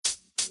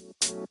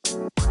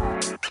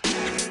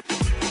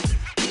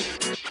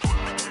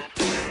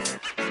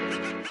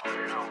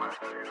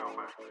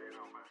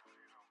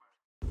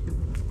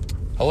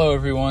Hello,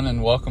 everyone,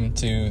 and welcome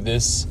to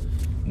this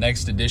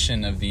next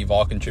edition of the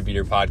Vol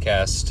Contributor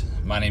Podcast.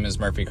 My name is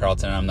Murphy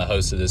Carlton. I'm the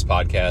host of this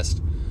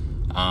podcast.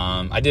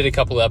 I did a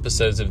couple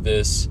episodes of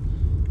this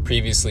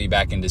previously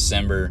back in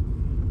December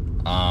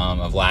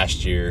of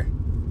last year,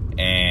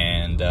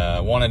 and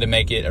wanted to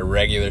make it a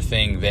regular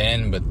thing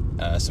then, but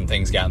some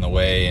things got in the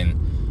way, and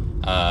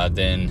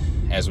then,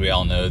 as we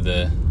all know,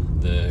 the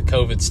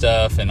COVID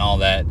stuff and all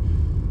that,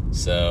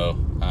 so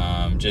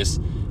just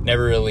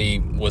never really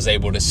was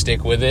able to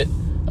stick with it,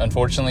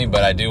 unfortunately.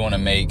 But I do want to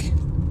make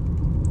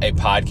a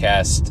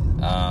podcast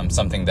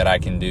something that I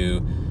can do,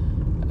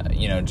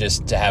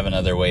 just to have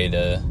another way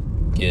to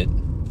get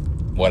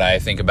what I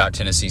think about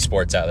Tennessee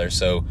sports out there.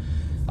 So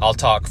I'll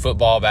talk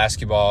football,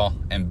 basketball,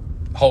 and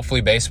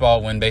hopefully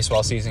baseball when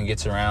baseball season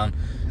gets around.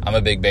 I'm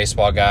a big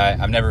baseball guy.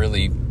 I've never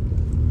really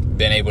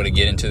been able to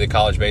get into the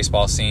college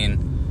baseball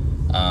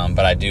scene,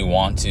 but I do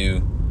want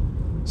to.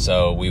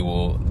 So we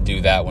will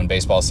do that when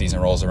baseball season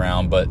rolls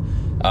around. But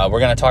we're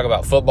going to talk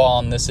about football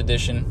in this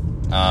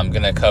edition. I'm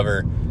going to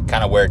cover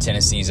kind of where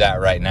Tennessee's at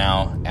right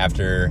now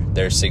after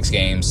their 6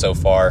 games so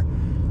far,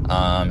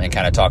 and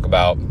kind of talk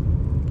about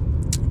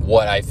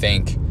what I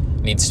think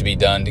needs to be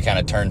done to kind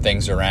of turn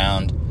things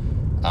around.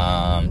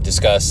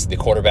 Discuss the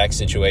quarterback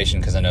situation,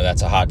 because I know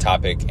that's a hot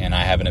topic and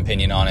I have an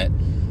opinion on it.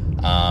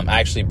 I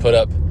actually put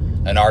up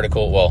an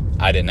article. Well,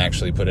 I didn't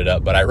actually put it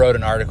up, but I wrote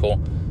an article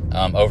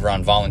over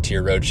on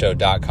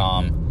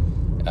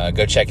volunteerroadshow.com.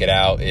 Go check it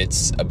out.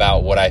 It's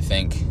about what I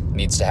think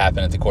needs to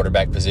happen at the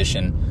quarterback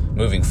position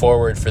moving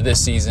forward for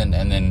this season,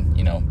 and then,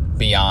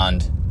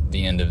 beyond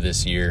the end of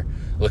this year,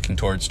 looking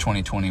towards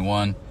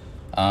 2021.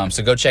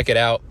 So go check it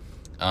out.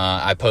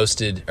 I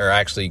posted, or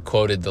actually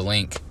quoted, the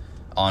link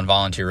on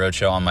Volunteer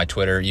Roadshow on my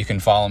Twitter. You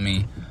can follow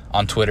me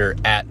on Twitter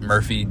at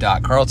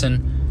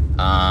Murphy.Carlton.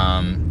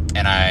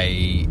 And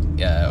I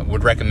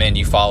would recommend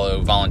you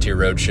follow Volunteer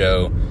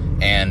Roadshow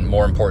and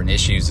More Important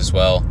Issues as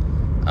well.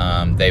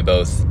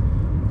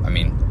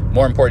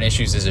 More Important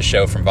Issues is a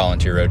show from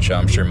Volunteer Roadshow.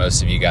 I'm sure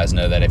most of you guys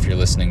know that if you're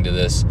listening to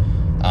this.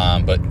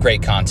 But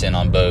great content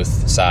on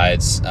both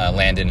sides.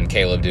 Landon and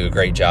Caleb do a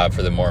great job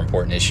for the More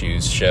Important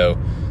Issues show.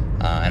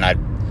 And I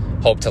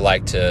hope to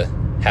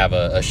have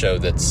a show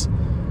that's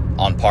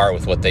on par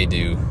with what they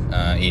do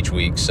each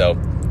week. So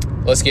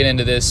let's get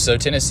into this. So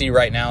Tennessee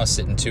right now is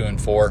sitting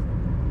 2-4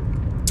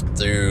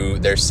 through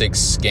their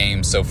 6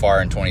 games so far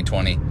in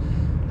 2020.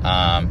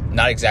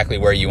 Not exactly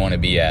where you want to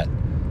be at,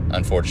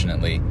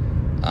 unfortunately.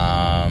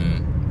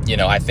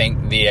 I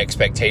think the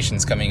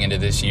expectations coming into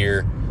this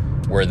year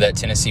were that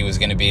Tennessee was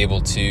going to be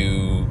able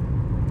to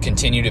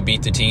continue to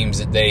beat the teams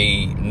that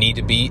they need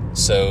to beat.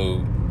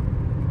 So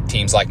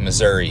teams like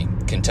Missouri,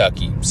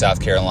 Kentucky,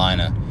 South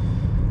Carolina,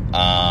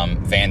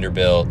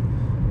 Vanderbilt,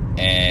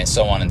 and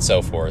so on and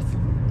so forth.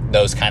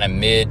 Those kind of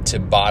mid to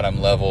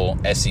bottom level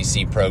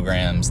SEC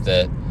programs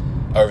that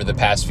over the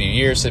past few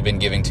years have been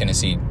giving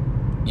Tennessee,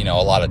 a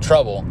lot of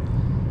trouble.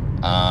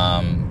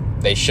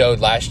 They showed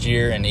last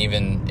year, and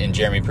even in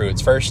Jeremy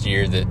Pruitt's first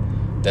year,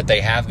 that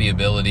they have the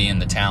ability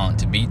and the talent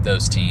to beat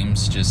those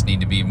teams, just need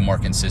to be more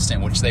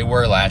consistent, which they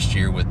were last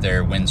year with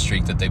their win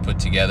streak that they put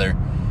together.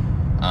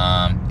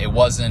 It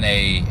wasn't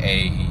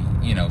a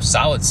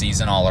solid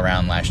season all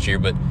around last year,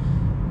 but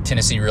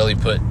Tennessee really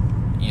put,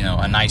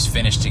 a nice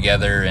finish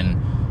together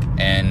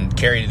and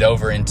carried it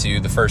over into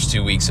the first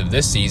 2 weeks of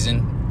this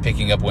season,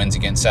 picking up wins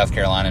against South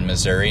Carolina and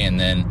Missouri, and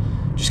then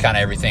just kind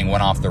of everything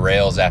went off the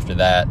rails after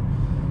that.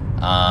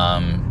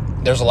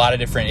 There's a lot of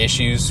different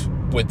issues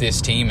with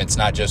this team. It's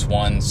not just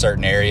one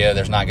certain area.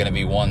 There's not going to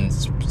be one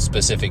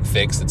specific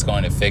fix that's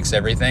going to fix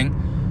everything.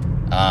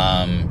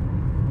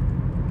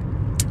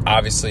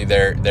 Obviously,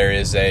 there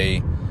is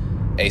a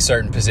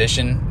certain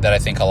position that I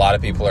think a lot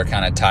of people are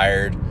kind of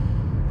tired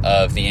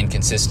of the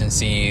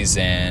inconsistencies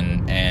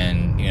and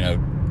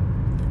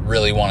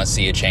really want to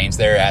see a change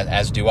there,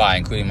 as do I,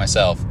 including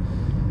myself.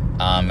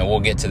 And we'll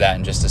get to that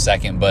in just a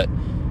second. But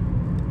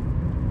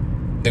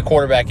the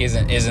quarterback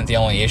isn't the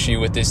only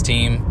issue with this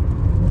team.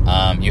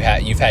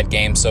 You've had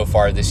games so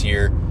far this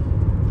year,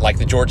 like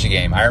the Georgia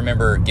game. I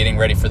remember getting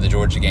ready for the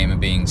Georgia game and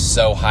being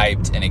so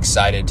hyped and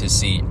excited to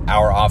see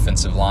our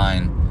offensive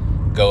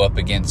line go up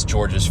against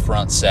Georgia's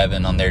front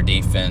 7 on their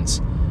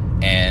defense,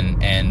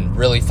 and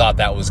really thought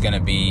that was going to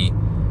be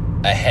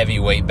a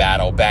heavyweight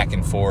battle back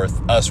and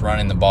forth, us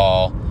running the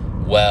ball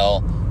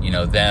well,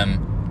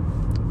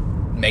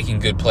 them making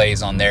good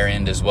plays on their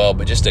end as well,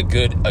 but just a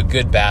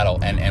good battle,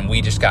 and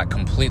we just got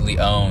completely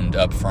owned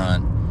up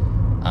front.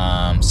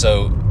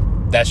 So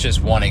that's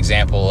just one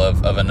example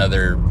of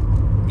another,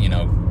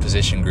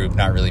 position group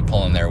not really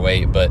pulling their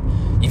weight. But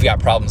you've got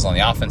problems on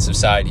the offensive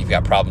side, you've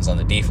got problems on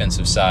the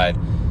defensive side,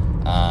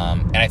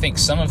 and I think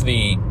some of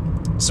the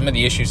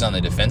issues on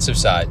the defensive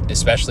side,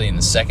 especially in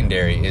the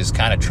secondary, is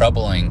kind of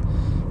troubling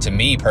to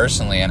me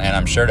personally, and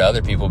I'm sure to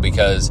other people,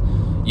 because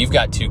you've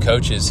got 2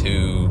 coaches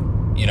who,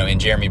 in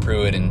Jeremy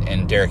Pruitt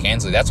and Derek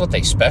Ansley, that's what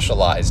they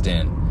specialized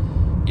in.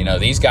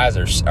 These guys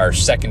are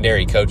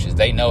secondary coaches.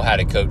 They know how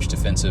to coach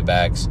defensive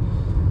backs.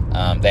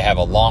 They have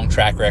a long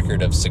track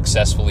record of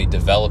successfully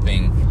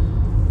developing,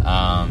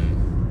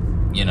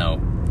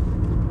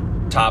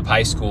 top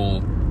high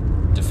school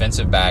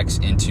defensive backs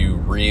into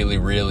really,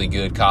 really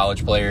good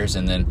college players,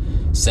 and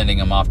then sending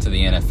them off to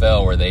the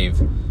NFL where they've,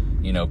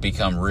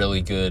 become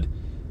really good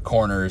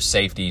corners,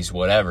 safeties,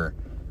 whatever.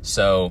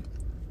 So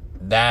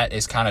that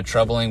is kind of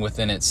troubling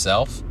within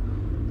itself.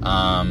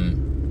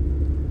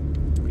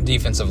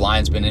 Defensive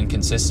line's been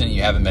inconsistent.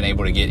 You haven't been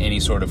able to get any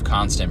sort of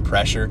constant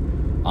pressure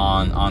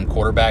on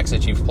quarterbacks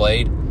that you've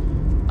played.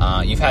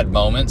 You've had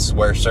moments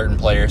where certain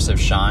players have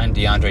shined.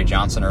 DeAndre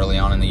Johnson early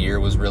on in the year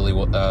was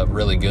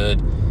really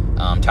good.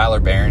 Tyler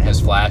Barron has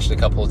flashed a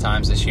couple of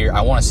times this year.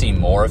 I want to see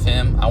more of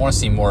him. I want to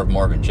see more of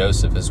Morgan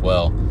Joseph as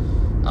well.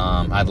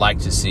 I'd like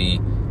to see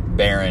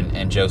Barron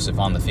and Joseph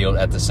on the field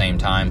at the same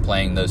time,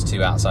 playing those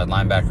two outside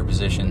linebacker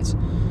positions.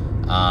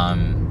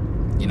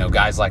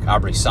 Guys like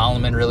Aubrey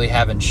Solomon really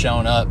haven't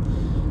shown up.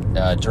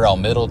 Darrell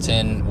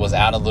Middleton was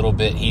out a little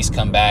bit. He's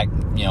come back,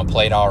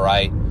 played all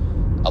right.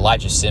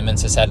 Elijah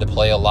Simmons has had to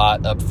play a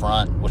lot up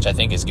front, which I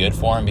think is good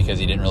for him because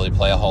he didn't really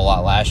play a whole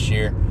lot last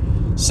year.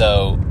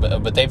 So,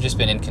 but they've just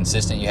been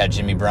inconsistent. You had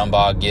Jimmy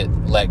Brumbaugh get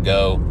let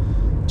go.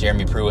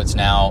 Jeremy Pruitt's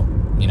now,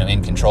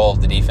 in control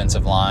of the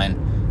defensive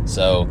line.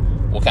 So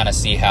we'll kind of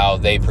see how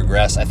they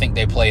progress. I think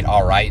they played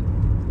all right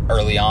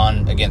early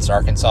on against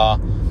Arkansas,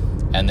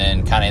 and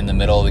then kind of in the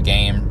middle of the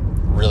game,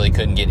 really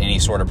couldn't get any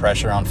sort of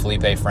pressure on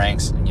Felipe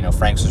Franks.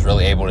 Franks was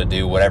really able to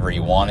do whatever he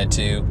wanted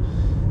to.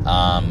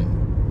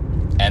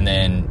 And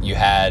then you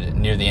had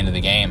near the end of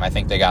the game, I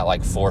think they got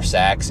like 4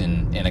 sacks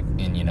in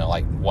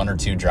like 1 or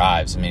 2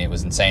 drives. I mean, it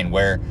was insane.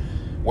 Where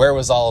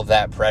was all of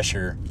that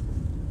pressure,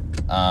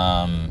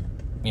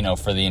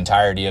 for the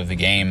entirety of the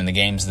game and the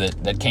games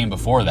that came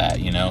before that,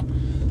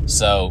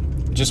 So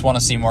just want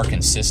to see more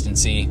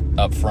consistency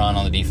up front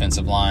on the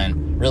defensive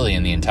line, really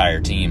in the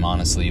entire team,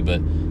 honestly,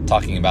 but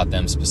talking about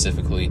them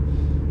specifically.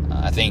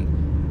 I think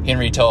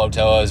Henry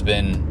To'oTo'o has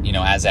been,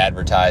 as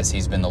advertised,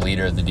 he's been the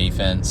leader of the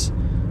defense.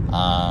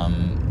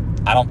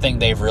 I don't think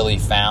they've really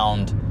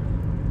found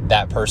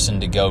that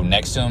person to go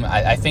next to him.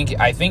 I think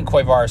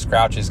Quavaris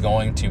Crouch is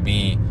going to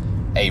be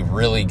a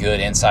really good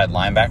inside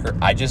linebacker.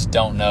 I just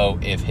don't know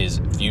if his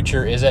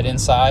future is at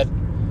inside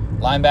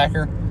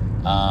linebacker.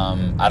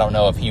 I don't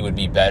know if he would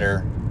be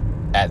better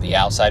at the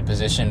outside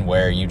position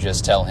where you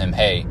just tell him,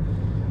 hey,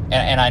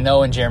 and I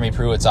know in Jeremy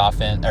Pruitt's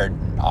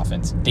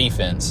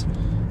defense,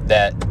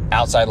 that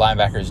outside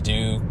linebackers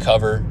do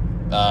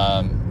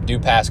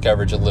pass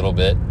coverage a little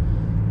bit,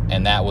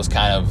 and that was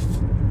kind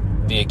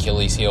of the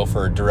Achilles heel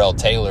for Darrell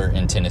Taylor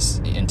in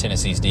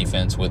Tennessee's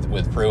defense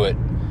with Pruitt.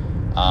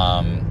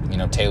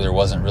 Taylor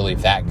wasn't really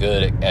that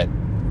good at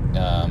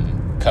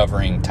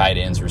covering tight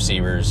ends,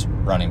 receivers,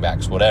 running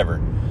backs,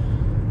 whatever.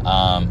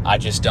 I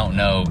just don't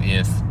know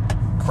if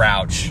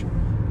Crouch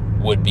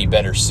would be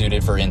better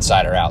suited for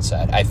inside or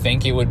outside. I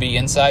think it would be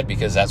inside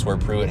because that's where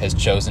Pruitt has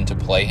chosen to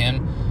play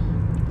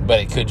him, but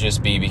it could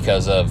just be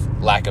because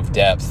of lack of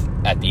depth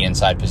at the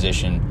inside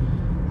position.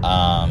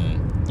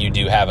 You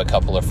do have a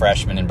couple of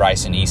freshmen in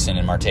Bryson Eason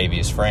and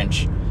Martavius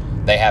French.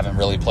 They haven't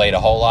really played a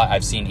whole lot.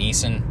 I've seen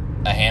Eason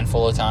a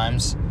handful of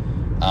times,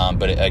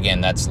 but again,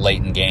 that's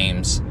late in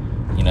games,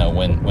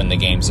 when the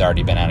game's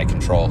already been out of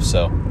control.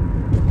 So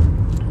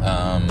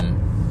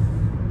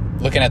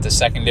looking at the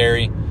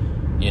secondary,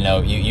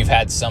 you've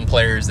had some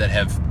players that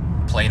have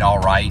played all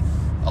right.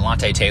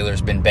 Alontae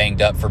Taylor's been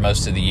banged up for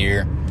most of the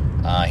year.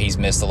 He's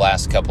missed the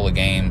last couple of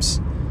games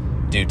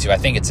due to, I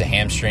think it's a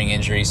hamstring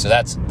injury, so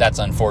that's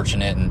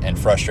unfortunate and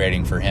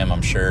frustrating for him,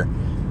 I'm sure.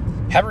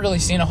 Haven't really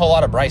seen a whole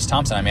lot of Bryce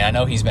Thompson. I mean, I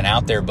know he's been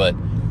out there, but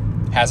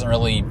hasn't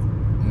really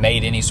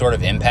made any sort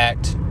of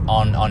impact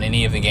on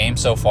any of the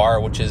games so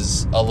far, which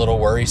is a little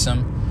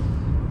worrisome.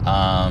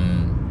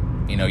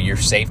 Your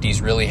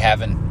safeties really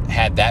haven't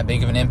had that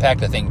big of an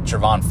impact. I think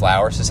Trevon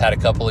Flowers has had a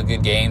couple of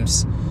good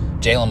games.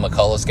 Jalen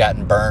McCullough's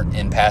gotten burnt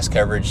in pass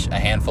coverage a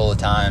handful of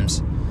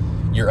times.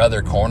 Your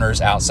other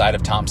corners outside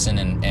of Thompson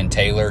and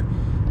Taylor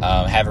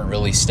haven't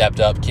really stepped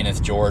up.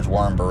 Kenneth George,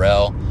 Warren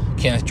Burrell.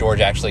 Kenneth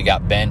George actually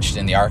got benched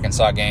in the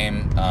Arkansas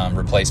game,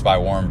 replaced by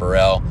Warren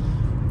Burrell.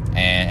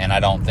 And I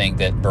don't think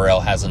that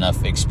Burrell has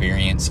enough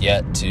experience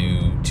yet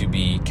to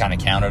be kind of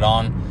counted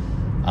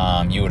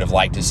on. You would have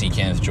liked to see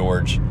Kenneth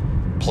George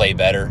play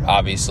better,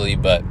 obviously,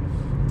 but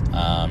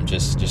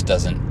just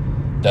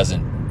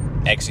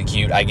doesn't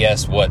execute, I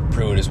guess, what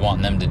Pruitt is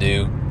wanting them to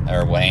do,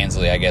 or what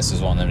Ansley, I guess,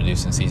 is wanting them to do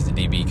since he's the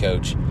DB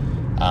coach.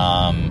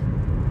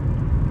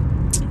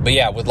 But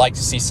yeah, would like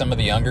to see some of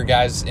the younger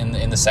guys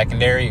in the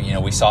secondary.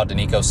 We saw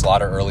Danico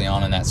Slaughter early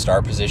on in that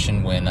star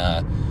position when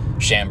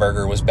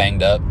Schamberger was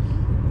banged up.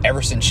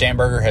 Ever since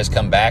Schamberger has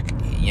come back,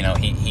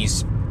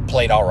 he's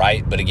played all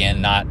right, but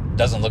again,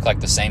 doesn't look like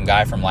the same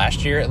guy from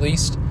last year, at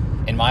least,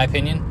 in my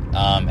opinion.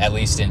 At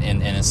least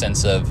in a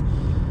sense of,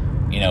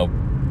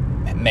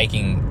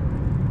 making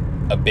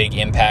a big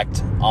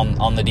impact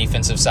on the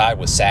defensive side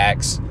with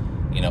sacks,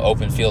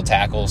 open field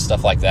tackles,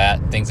 stuff like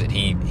that, things that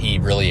he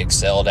really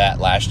excelled at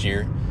last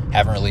year.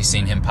 Haven't really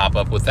seen him pop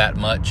up with that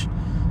much.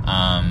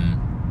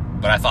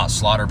 But I thought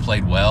Slaughter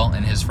played well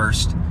in his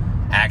first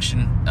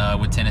action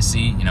with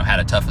Tennessee. Had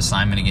a tough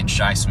assignment against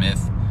Shi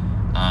Smith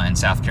in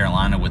South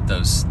Carolina with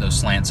those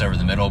slants over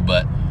the middle.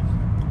 But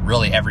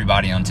really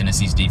everybody on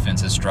Tennessee's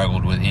defense has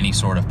struggled with any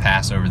sort of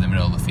pass over the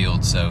middle of the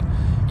field. So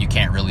you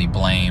can't really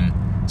blame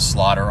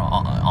Slaughter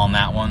on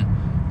that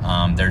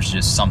one. There's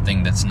just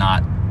something that's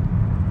not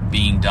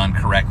being done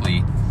correctly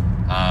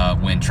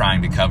when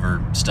trying to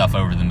cover stuff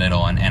over the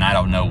middle. And I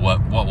don't know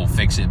what will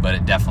fix it, but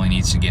it definitely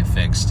needs to get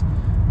fixed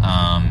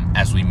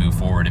as we move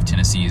forward if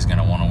Tennessee is going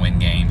to want to win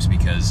games,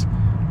 because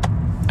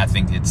I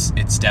think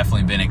it's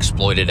definitely been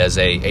exploited as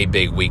a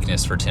big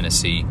weakness for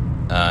Tennessee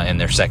in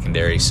their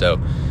secondary. So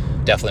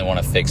definitely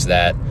want to fix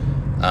that.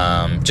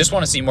 Just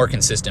want to see more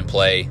consistent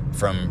play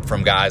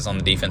from guys on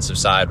the defensive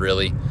side,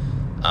 really.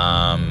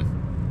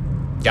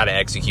 Got to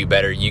execute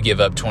better. You give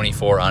up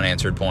 24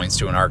 unanswered points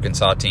to an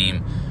Arkansas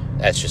team.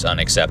 That's just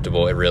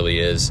unacceptable. It really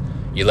is.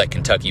 You let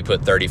Kentucky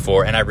put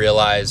 34, and I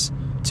realize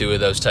 2 of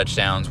those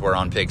touchdowns were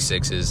on pick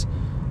sixes,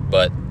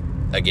 but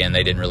again,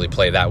 they didn't really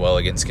play that well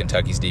against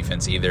Kentucky's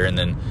defense either. And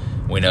then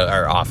we know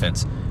our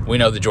offense. We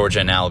know the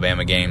Georgia and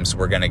Alabama games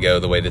were going to go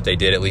the way that they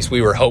did. At least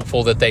we were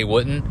hopeful that they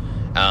wouldn't.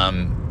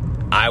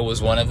 I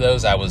was one of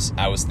those. I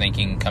was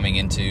thinking coming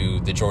into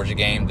the Georgia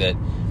game that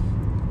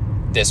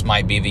this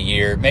might be the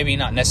year. Maybe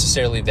not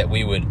necessarily that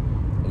we would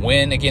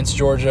win against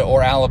Georgia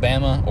or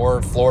Alabama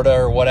or Florida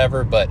or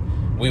whatever, but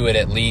we would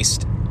at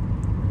least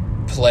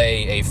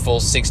play a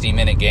full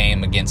 60-minute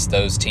game against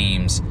those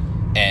teams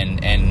and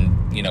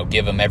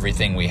give them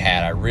everything we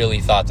had. I really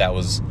thought that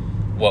was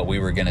what we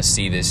were going to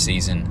see this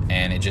season,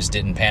 and it just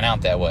didn't pan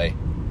out that way.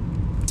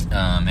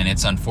 And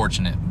it's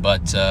unfortunate,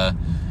 but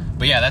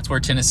yeah, that's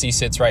where Tennessee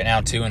sits right now,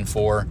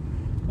 2-4.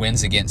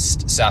 Wins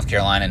against South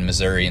Carolina and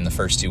Missouri in the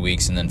first 2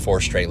 weeks, and then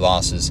 4 straight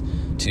losses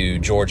to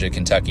Georgia,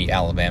 Kentucky,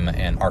 Alabama,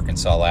 and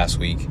Arkansas last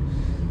week.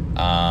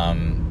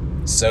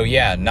 So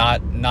yeah,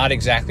 not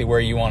exactly where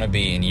you want to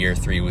be in year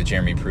 3 with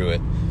Jeremy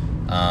Pruitt.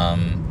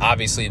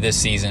 Obviously, this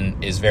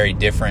season is very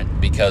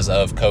different because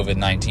of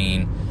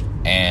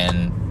COVID-19,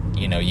 and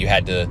you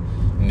had to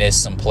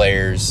miss some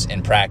players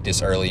in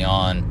practice early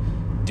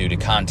on due to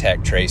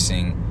contact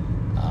tracing.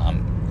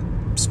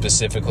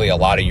 Specifically, a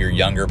lot of your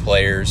younger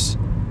players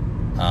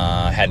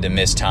had to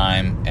miss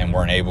time and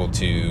weren't able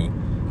to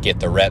get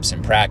the reps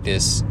in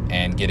practice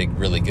and get a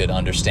really good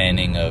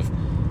understanding of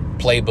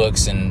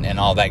playbooks and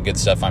all that good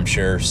stuff, I'm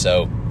sure.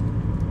 So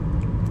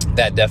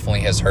that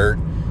definitely has hurt.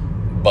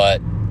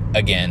 But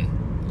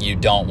again, you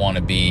don't want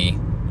to be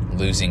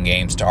losing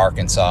games to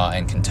Arkansas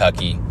and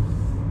Kentucky,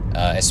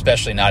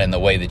 especially not in the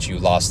way that you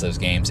lost those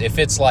games. If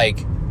it's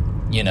like,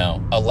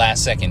 a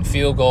last-second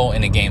field goal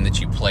in a game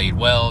that you played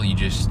well, you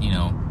just,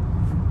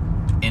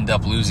 end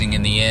up losing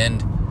in the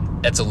end,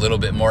 that's a little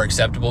bit more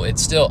acceptable.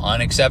 It's still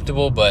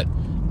unacceptable, but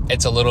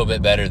it's a little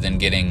bit better than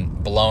getting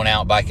blown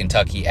out by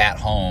Kentucky at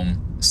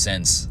home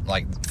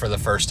for the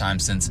first time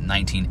since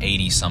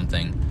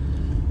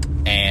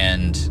 1980-something.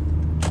 And,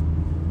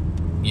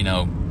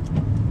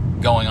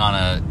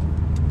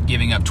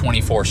 giving up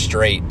 24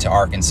 straight to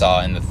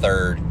Arkansas in the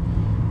third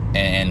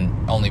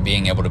and only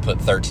being able to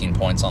put 13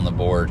 points on the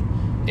board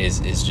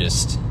is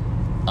just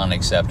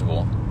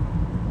unacceptable.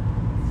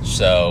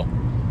 So,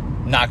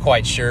 not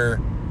quite sure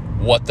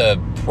what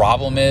the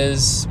problem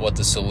is, what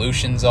the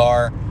solutions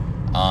are.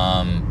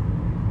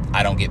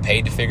 I don't get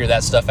paid to figure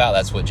that stuff out.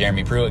 That's what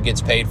Jeremy Pruitt gets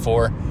paid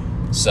for.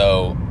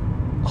 So,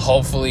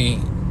 hopefully,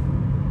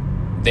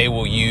 they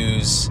will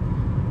use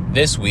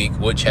this week,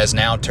 which has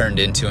now turned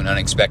into an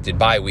unexpected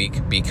bye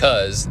week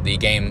because the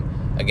game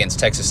against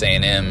Texas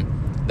A&M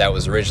that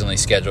was originally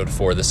scheduled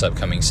for this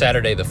upcoming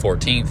Saturday, the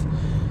 14th,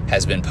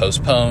 has been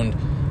postponed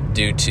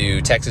due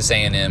to Texas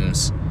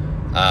A&M's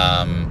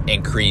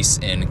increase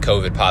in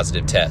COVID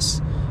positive tests.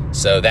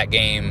 So that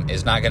game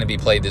is not going to be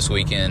played this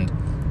weekend,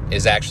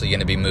 is actually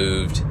going to be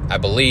moved, I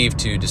believe,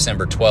 to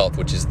December 12th,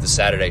 which is the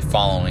Saturday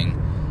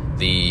following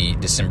the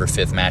December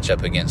 5th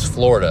matchup against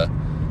Florida.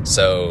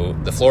 So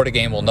the Florida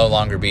game will no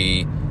longer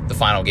be the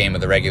final game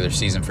of the regular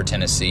season for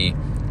Tennessee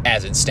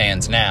as it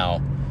stands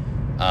now.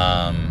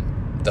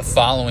 The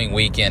following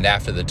weekend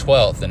after the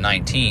 12th, the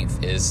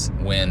 19th, is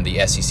when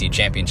the SEC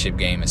championship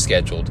game is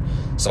scheduled.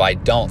 So I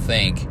don't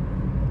think,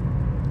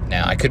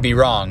 now I could be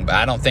wrong, but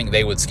I don't think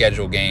they would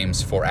schedule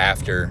games for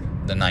after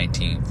the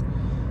 19th.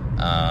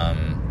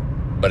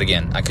 But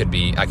again, I could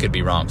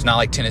be wrong. It's not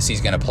like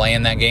Tennessee's going to play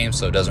in that game,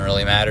 so it doesn't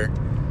really matter.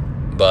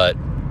 But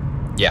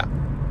yeah,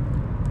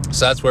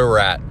 so that's where we're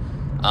at.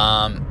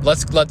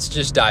 Let's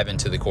just dive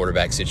into the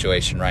quarterback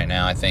situation right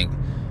now. I think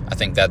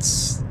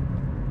that's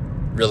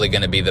really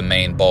going to be the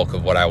main bulk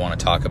of what I want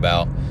to talk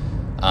about.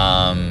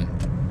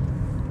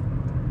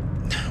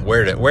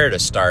 Where to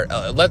start?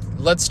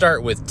 Let's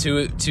start with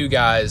two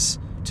guys,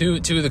 two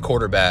of the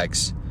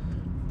quarterbacks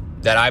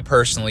that I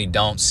personally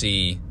don't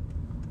see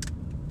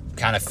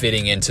kind of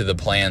fitting into the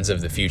plans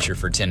of the future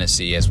for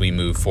Tennessee as we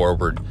move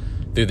forward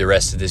through the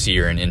rest of this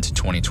year and into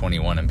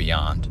 2021 and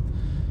beyond.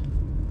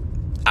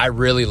 I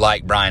really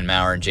like Brian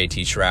Maurer and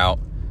JT Shrout.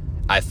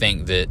 I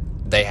think that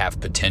they have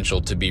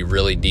potential to be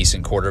really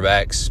decent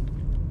quarterbacks.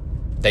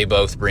 They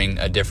both bring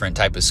a different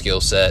type of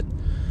skill set.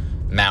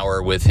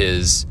 Maurer with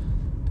his,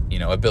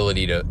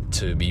 ability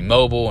to be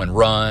mobile and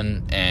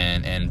run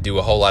and do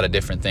a whole lot of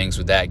different things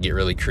with that, get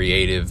really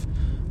creative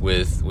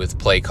with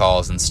play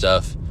calls and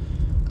stuff.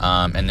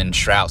 And then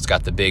Strout's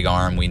got the big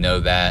arm, we know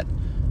that.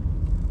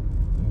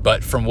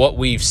 But from what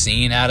we've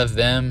seen out of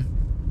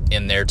them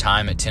in their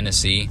time at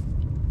Tennessee,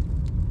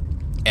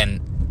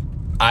 and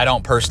I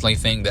don't personally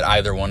think that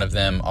either one of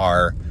them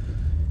are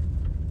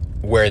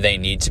where they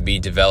need to be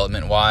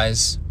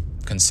development-wise,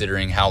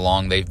 considering how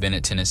long they've been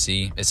at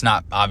Tennessee. It's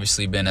not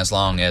obviously been as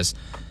long as,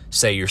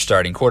 say, your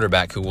starting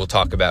quarterback, who we'll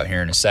talk about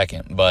here in a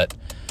second. But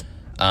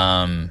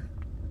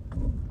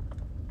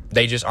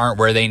they just aren't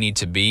where they need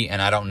to be,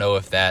 and I don't know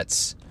if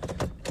that's,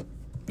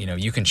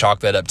 you can chalk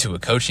that up to a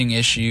coaching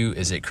issue.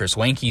 Is it Chris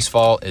Weinke's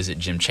fault? Is it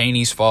Jim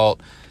Chaney's fault?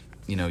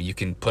 You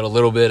can put a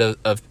little bit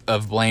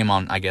of blame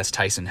on, I guess,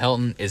 Tyson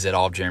Helton. Is it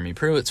all Jeremy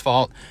Pruitt's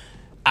fault?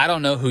 I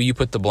don't know who you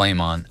put the blame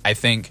on. I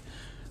think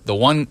the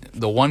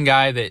one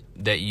guy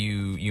that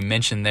you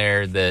mentioned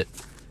there that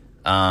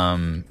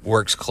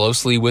works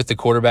closely with the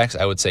quarterbacks,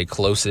 I would say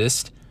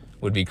closest,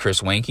 would be Chris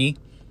Weinke.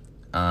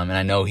 And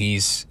I know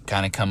he's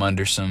kind of come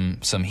under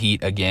some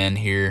heat again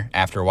here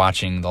after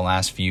watching the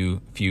last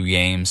few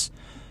games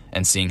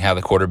and seeing how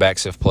the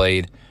quarterbacks have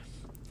played.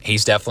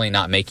 He's definitely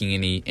not making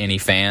any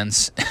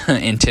fans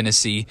in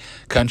Tennessee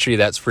country,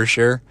 that's for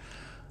sure.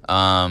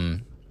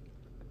 I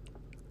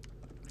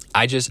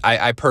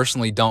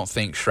personally don't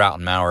think Strout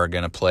and Maurer are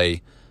going to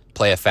play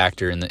a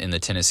factor in the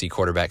Tennessee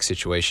quarterback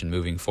situation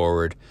moving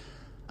forward.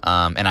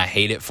 And I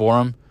hate it for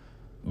them,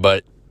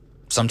 but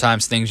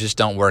sometimes things just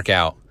don't work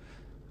out.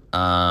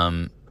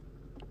 I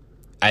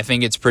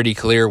think it's pretty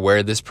clear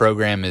where this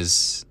program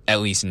is,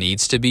 at least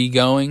needs to be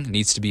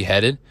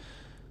headed.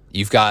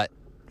 You've got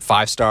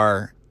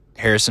 5-star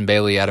Harrison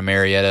Bailey out of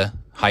Marietta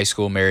High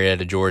School,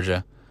 Marietta,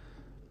 Georgia.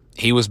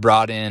 He was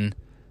brought in.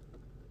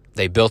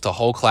 They built a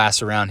whole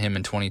class around him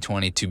in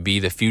 2020 to be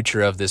the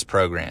future of this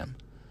program.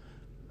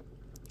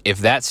 If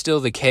that's still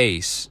the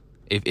case,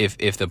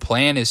 if the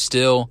plan is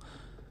still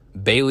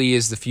Bailey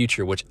is the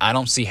future, which I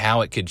don't see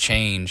how it could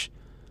change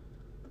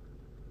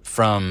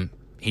from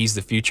he's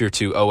the future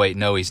to, oh, wait,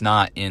 no, he's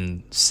not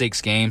in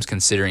 6 games,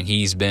 considering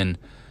he's been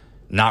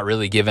not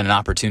really given an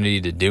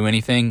opportunity to do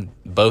anything.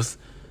 Both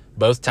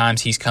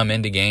times he's come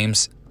into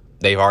games,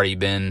 they've already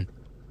been,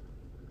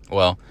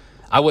 well,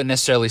 I wouldn't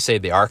necessarily say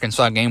the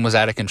Arkansas game was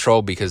out of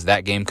control, because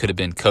that game could have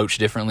been coached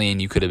differently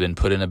and you could have been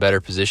put in a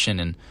better position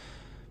and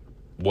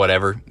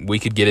whatever. We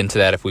could get into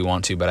that if we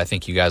want to, but I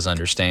think you guys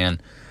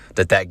understand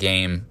that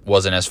game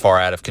wasn't as far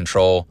out of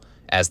control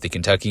as the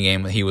Kentucky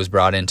game that he was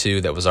brought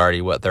into that was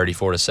already,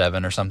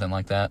 34-7 or something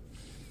like that.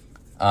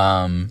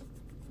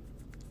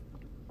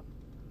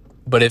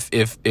 But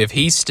if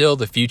he's still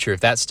the future, if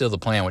that's still the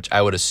plan, which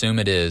I would assume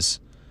it is,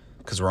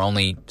 because we're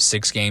only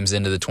 6 games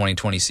into the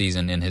 2020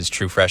 season in his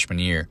true freshman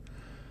year,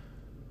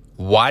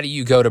 why do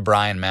you go to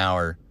Brian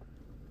Maurer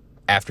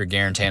after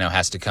Garantano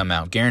has to come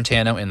out?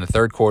 Garantano in the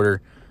third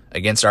quarter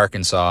against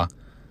Arkansas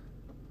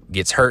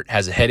gets hurt,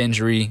 has a head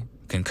injury,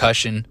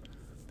 concussion.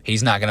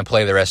 He's not going to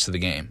play the rest of the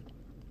game.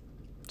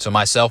 So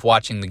myself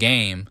watching the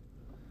game,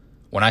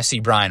 when I see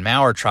Brian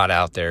Maurer trot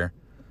out there,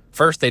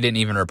 first they didn't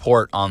even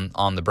report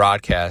on the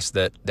broadcast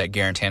that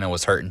Garantano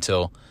was hurt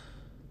until,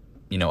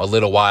 a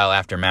little while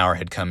after Maurer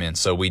had come in.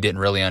 So we didn't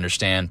really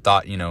understand,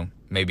 thought,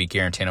 maybe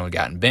Garantano had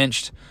gotten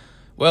benched.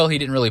 Well, he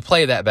didn't really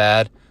play that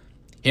bad.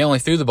 He only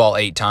threw the ball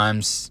 8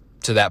 times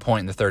to that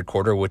point in the third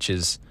quarter, which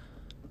is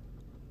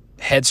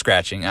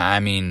head-scratching. I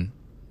mean,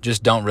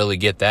 just don't really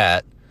get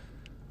that.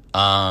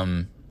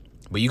 But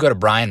you go to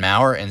Brian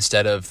Maurer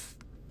instead of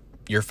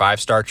your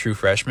 5-star true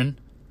freshman.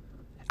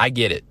 I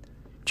get it.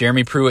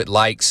 Jeremy Pruitt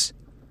likes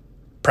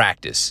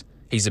practice.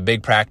 He's a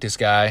big practice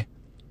guy.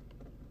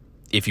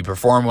 If you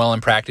perform well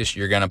in practice,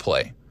 you're going to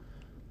play.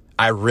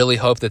 I really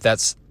hope that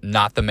that's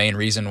not the main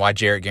reason why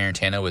Jarrett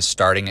Garantano is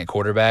starting at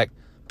quarterback,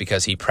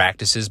 because he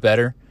practices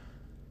better.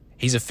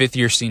 He's a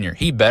 5th-year senior.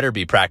 He better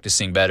be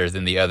practicing better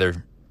than the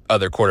other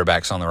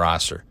quarterbacks on the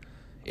roster.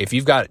 If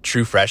you've got a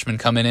true freshman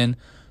coming in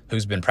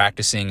who's been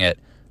practicing at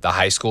the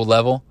high school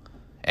level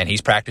and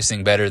he's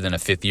practicing better than a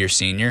 5th-year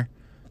senior,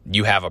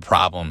 you have a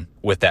problem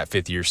with that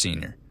 5th-year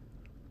senior.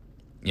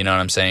 You know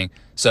what I'm saying?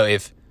 So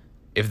if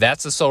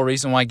that's the sole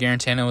reason why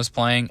Garantano was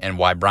playing and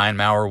why Brian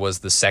Maurer was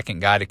the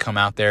second guy to come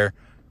out there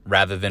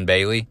rather than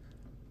Bailey,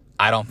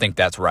 I don't think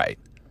that's right.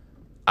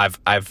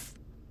 I've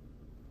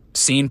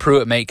seen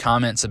Pruitt make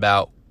comments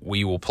about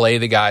we will play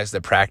the guys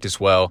that practice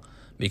well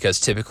because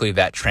typically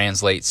that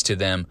translates to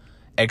them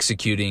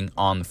executing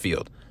on the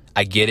field.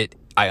 I get it.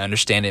 I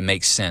understand it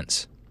makes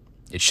sense.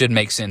 It should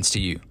make sense to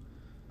you.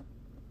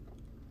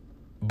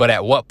 But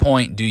at what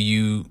point do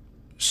you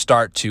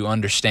start to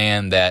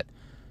understand that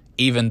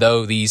even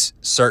though these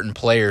certain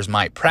players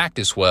might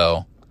practice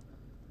well,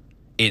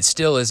 it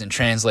still isn't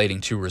translating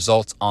to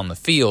results on the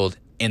field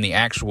in the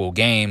actual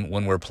game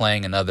when we're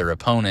playing another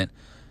opponent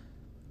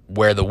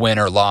where the win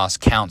or loss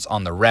counts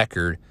on the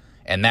record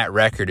And that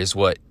record is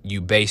what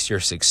you base your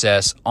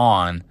success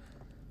on.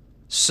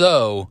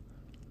 So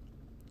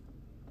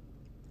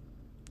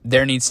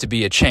there needs to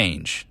be a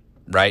change,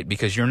 right?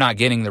 Because you're not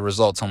getting the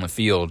results on the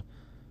field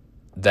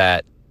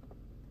that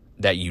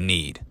you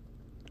need.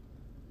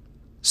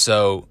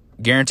 So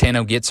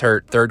Guarantano gets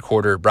hurt third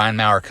quarter. Brian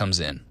Maurer comes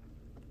in.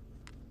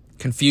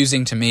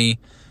 Confusing to me.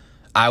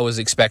 I was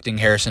expecting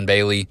Harrison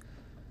Bailey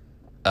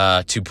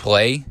to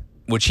play,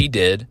 which he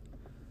did.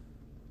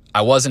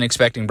 I wasn't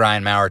expecting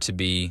Brian Maurer to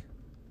be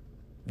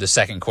the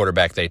second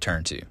quarterback they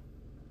turn to.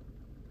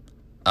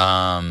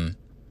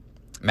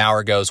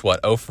 Maurer goes,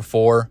 0 for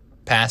 4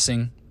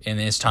 passing in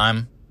his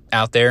time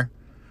out there.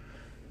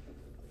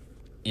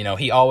 You know,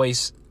 he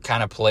always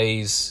kind of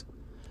plays,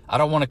 I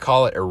don't want to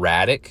call it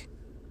erratic,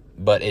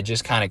 but it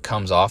just kind of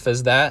comes off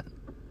as that.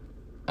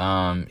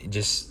 I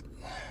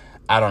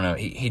don't know.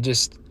 He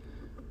just,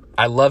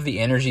 I love the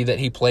energy that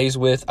he plays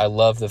with. I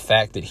love the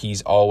fact that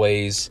he's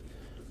always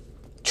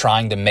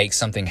trying to make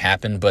something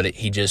happen, but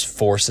he just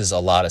forces a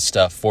lot of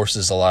stuff,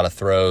 forces a lot of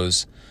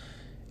throws,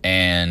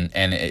 and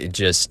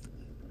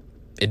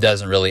it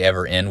doesn't really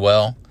ever end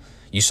well.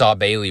 You saw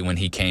Bailey when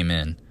he came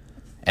in.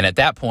 And at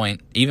that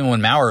point, even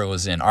when Maurer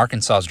was in,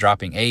 Arkansas is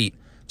dropping 8,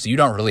 so you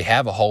don't really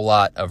have a whole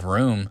lot of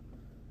room,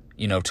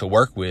 to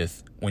work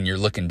with when you're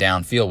looking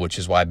downfield, which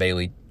is why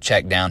Bailey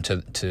checked down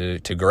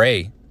to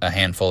Gray a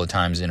handful of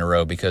times in a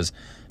row, because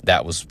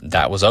that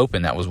was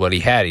open. That was what he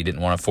had. He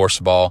didn't want to force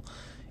the ball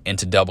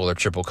into double or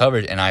triple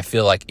coverage. And I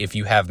feel like if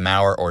you have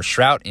Maurer or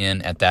Shrout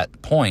in at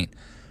that point,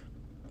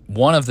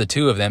 one of the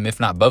two of them,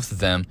 if not both of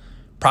them,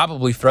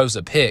 probably throws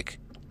a pick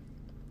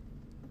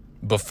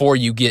before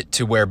you get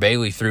to where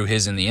Bailey threw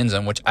his in the end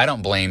zone, which I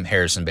don't blame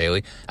Harrison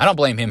Bailey. I don't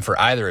blame him for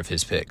either of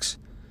his picks.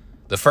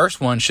 The first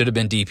one should have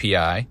been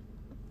DPI.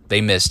 They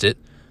missed it.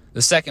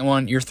 The second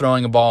one, you're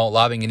throwing a ball,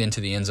 lobbing it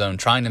into the end zone,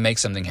 trying to make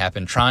something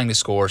happen, trying to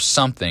score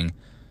something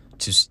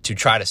to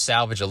try to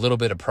salvage a little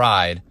bit of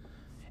pride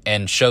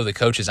and show the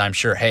coaches, I'm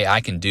sure, hey, I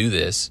can do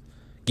this.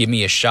 Give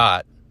me a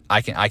shot.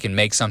 I can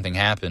make something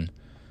happen.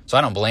 So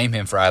I don't blame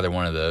him for either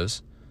one of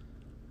those.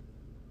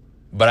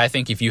 But I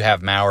think if you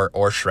have Maurer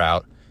or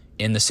Shrout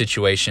in the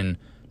situation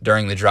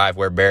during the drive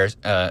where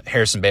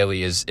Harrison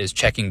Bailey is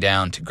checking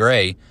down to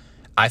Gray,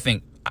 I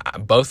think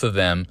both of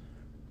them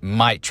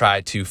might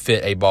try to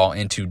fit a ball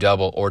into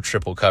double or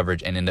triple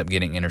coverage and end up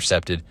getting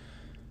intercepted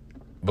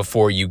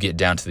before you get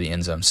down to the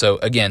end zone. So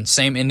again,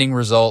 same ending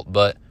result,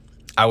 but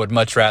I would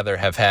much rather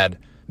have had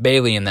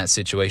Bailey in that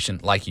situation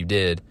like you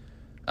did,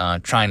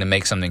 trying to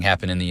make something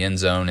happen in the end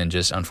zone and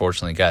just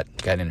unfortunately got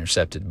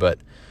intercepted. But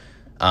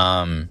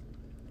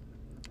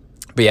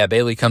yeah,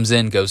 Bailey comes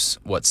in, goes,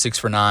 6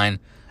 for 9.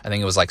 I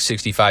think it was like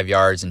 65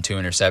 yards and 2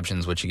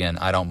 interceptions, which again,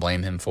 I don't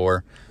blame him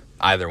for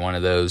either one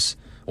of those.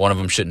 One of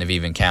them shouldn't have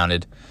even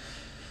counted.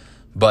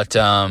 But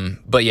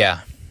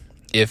yeah,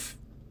 if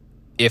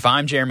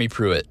I'm Jeremy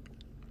Pruitt,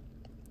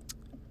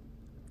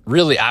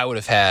 really I would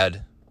have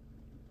had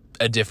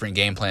a different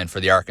game plan for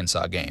the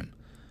Arkansas game.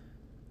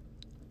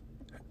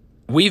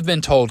 We've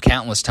been told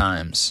countless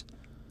times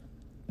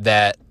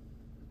that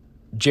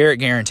Jarrett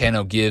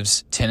Guarantano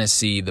gives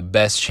Tennessee the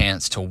best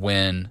chance to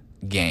win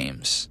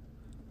games.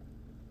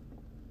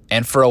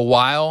 And for a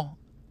while,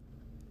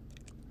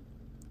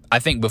 I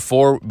think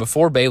before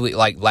Bailey,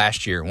 like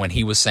last year when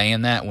he was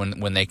saying that,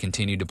 when they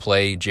continued to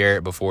play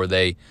Jarrett before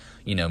they,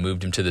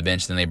 moved him to the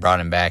bench, then they brought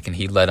him back and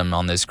he led them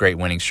on this great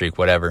winning streak,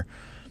 whatever.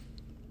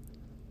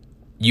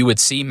 You would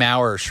see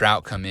Maurer or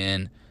Shrout come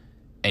in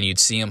and you'd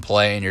see him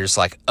play and you're just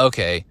like,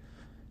 okay,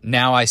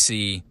 now I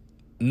see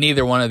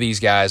neither one of these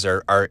guys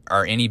are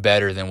any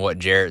better than what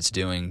Jarrett's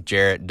doing.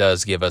 Jarrett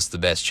does give us the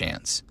best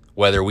chance,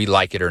 whether we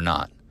like it or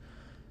not.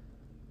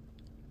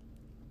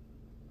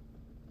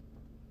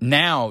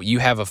 Now you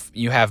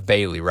have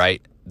Bailey,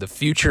 right? The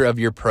future of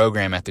your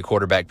program at the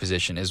quarterback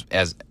position is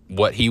as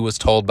what he was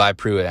told by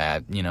Pruitt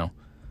at,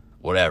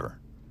 whatever.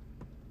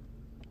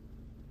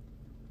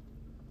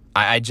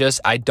 I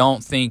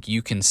don't think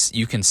you can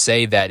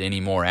say that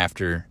anymore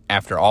after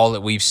all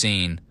that we've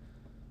seen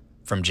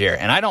from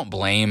Jarrett. And I don't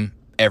blame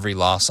every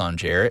loss on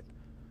Jarrett.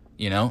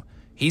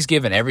 He's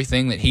given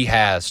everything that he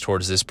has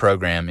towards this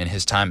program in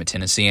his time at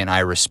Tennessee, and I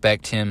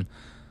respect him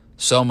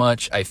so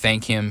much. I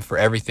thank him for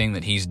everything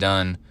that he's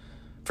done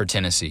for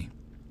Tennessee.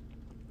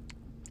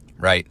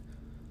 Right?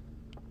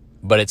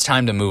 But it's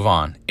time to move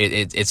on.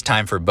 It's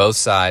time for both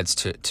sides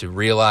to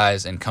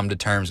realize and come to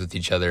terms with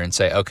each other and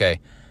say, okay,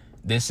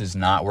 this is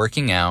not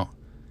working out.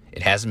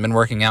 It hasn't been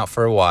working out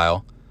for a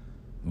while,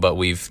 but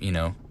we've,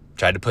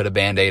 tried to put a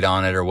Band-Aid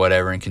on it or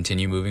whatever and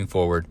continue moving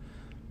forward.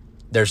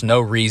 There's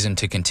no reason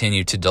to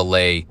continue to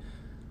delay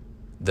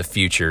the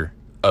future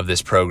of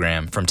this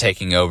program from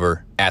taking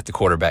over at the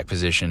quarterback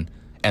position,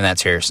 and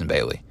that's Harrison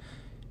Bailey.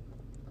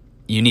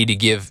 You need to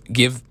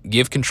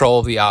give control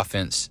of the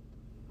offense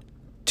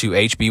to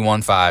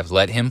HB15.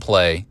 Let him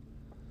play.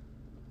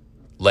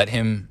 Let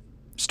him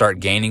start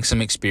gaining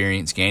some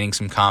experience, gaining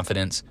some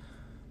confidence,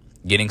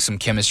 getting some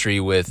chemistry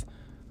with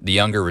the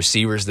younger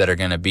receivers that are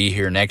going to be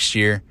here next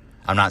year.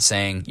 I'm not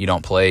saying you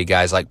don't play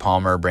guys like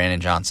Palmer or Brandon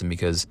Johnson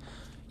because,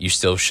 you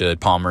still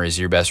should. Palmer is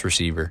your best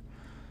receiver.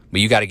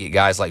 But you got to get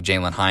guys like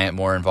Jalin Hyatt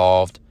more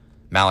involved.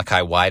 Malachi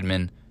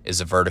Wideman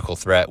is a vertical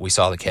threat. We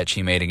saw the catch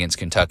he made against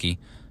Kentucky,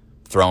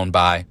 thrown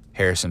by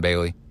Harrison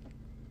Bailey.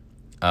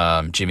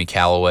 Jimmy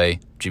Callaway,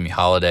 Jimmy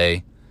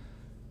Holiday.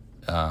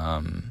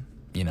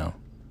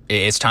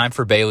 It's time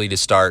for Bailey to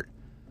start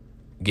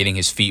getting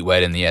his feet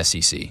wet in the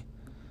SEC.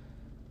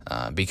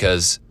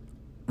 Because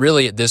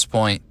really at this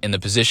point, in the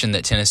position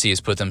that Tennessee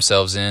has put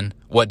themselves in,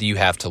 what do you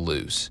have to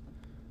lose?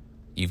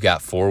 You've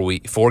got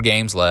 4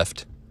 games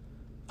left.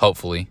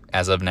 Hopefully,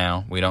 as of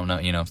now. We don't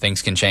know.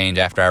 Things can change.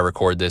 After I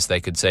record this, they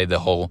could say the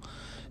whole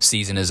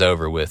season is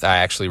over with. I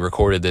actually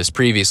recorded this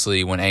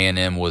previously when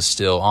A&M was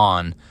still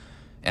on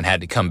and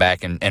had to come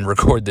back and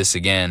record this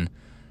again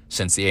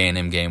since the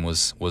A&M game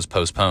was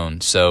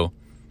postponed. So,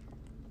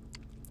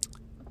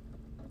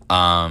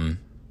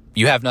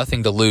 you have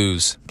nothing to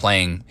lose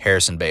playing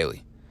Harrison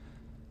Bailey.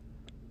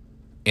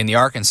 In the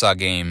Arkansas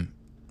game,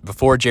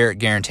 before Jarrett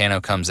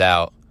Guarantano comes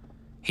out,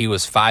 he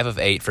was 5 of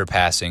 8 for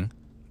passing,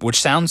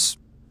 which sounds,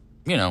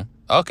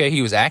 okay,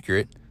 he was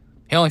accurate.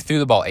 He only threw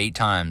the ball 8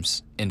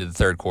 times into the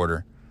third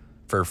quarter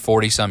for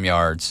 40-some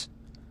yards.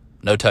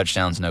 No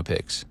touchdowns, no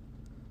picks.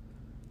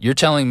 You're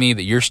telling me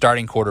that your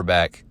starting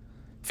quarterback,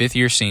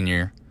 5th-year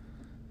senior,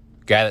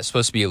 guy that's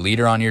supposed to be a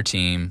leader on your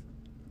team,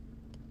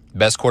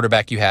 best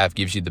quarterback you have,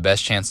 gives you the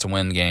best chance to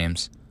win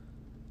games,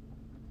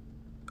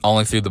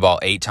 only threw the ball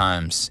 8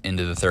 times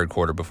into the third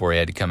quarter before he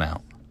had to come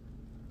out.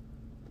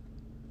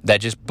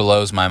 That just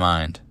blows my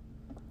mind.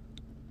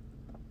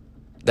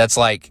 That's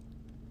like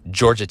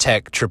Georgia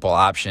Tech triple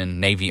option,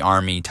 Navy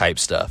Army type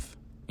stuff,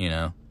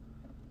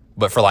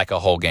 but for like a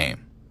whole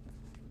game.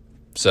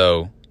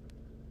 So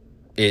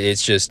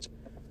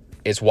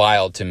it's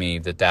wild to me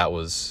that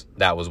was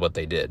what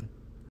they did.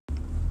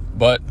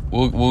 But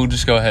we'll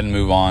just go ahead and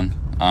move on.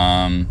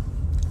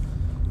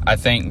 I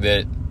think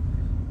that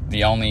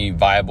the only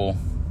viable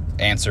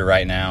answer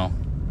right now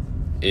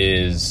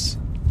is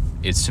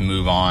to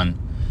move on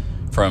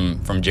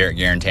from Jarrett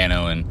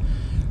Guarantano and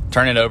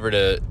turn it over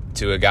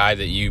to a guy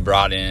that you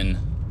brought in,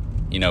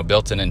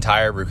 built an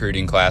entire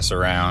recruiting class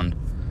around,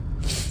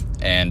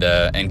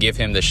 and give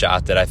him the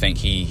shot that I think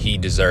he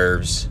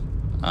deserves,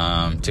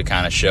 to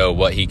kind of show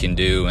what he can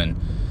do and,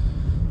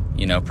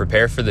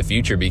 prepare for the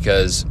future.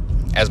 Because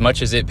as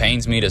much as it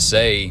pains me to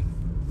say,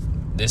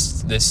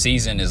 this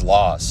season is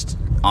lost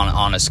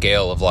on a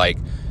scale of like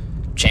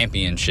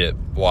championship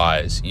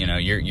wise.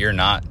 You're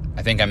not,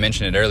 I think I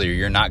mentioned it earlier,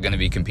 you're not going to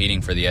be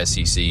competing for the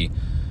SEC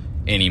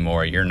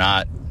anymore. You're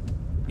not,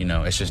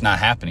 it's just not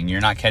happening.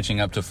 You're not catching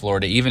up to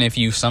Florida. Even if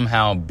you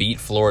somehow beat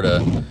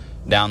Florida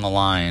down the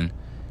line,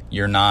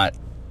 you're not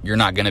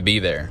going to be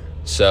there.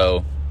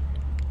 So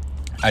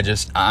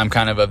I'm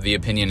kind of the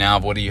opinion now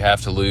of what do you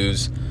have to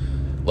lose?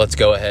 Let's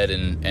go ahead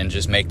and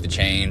just make the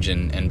change,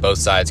 and both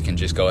sides can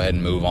just go ahead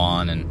and move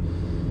on,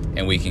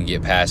 and we can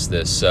get past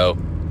this. So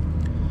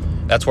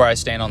that's where I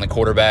stand on the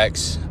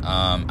quarterbacks.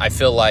 I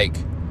feel like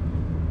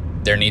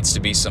there needs to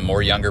be some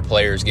more younger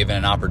players given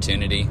an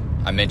opportunity.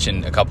 I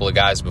mentioned a couple of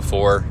guys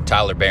before,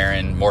 Tyler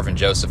Barron, Morvin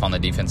Joseph on the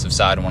defensive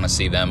side. I want to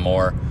see them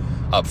more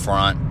up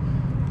front.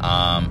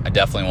 I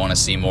definitely want to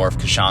see more of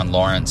Kashawn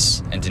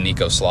Lawrence and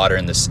Danico Slaughter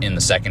in the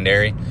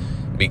secondary,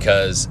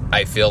 because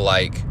I feel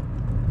like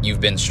you've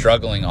been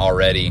struggling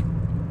already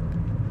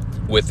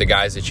with the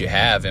guys that you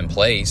have in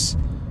place.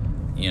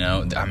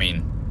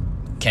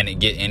 Can it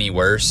get any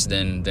worse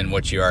than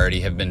what you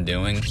already have been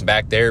doing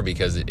back there?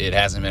 Because it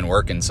hasn't been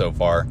working so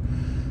far.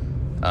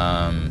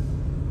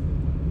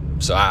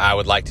 So I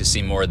would like to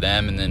see more of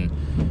them. And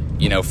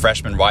then,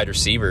 freshman wide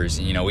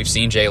receivers. We've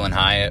seen Jalin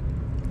Hyatt.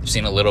 We've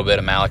seen a little bit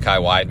of Malachi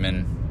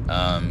Wideman,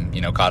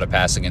 caught a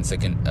pass against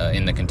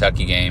in the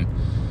Kentucky game.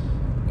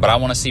 But I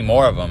want to see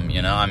more of them,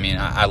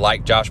 I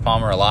like Josh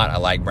Palmer a lot. I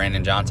like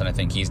Brandon Johnson. I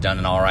think he's done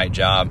an all right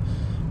job.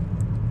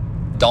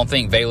 Don't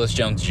think Velus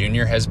Jones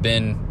Jr. has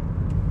been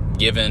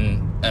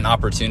given an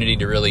opportunity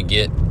to really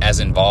get as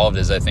involved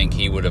as I think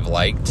he would have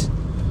liked.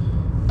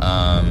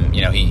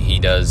 He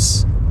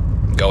does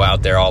go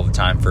out there all the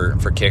time for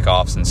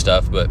kickoffs and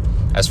stuff. But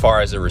as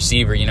far as a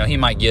receiver, he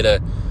might get a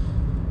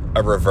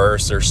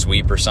reverse or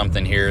sweep or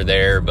something here or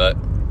there. But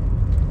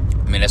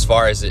as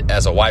far as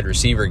a wide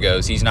receiver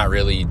goes, he's not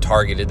really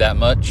targeted that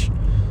much,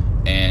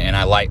 and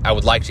I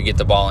would like to get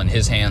the ball in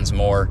his hands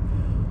more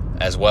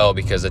as well,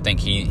 because I think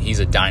he's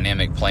a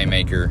dynamic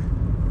playmaker,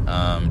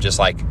 just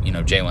like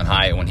Jalin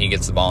Hyatt. When he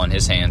gets the ball in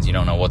his hands, you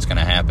don't know what's going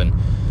to happen.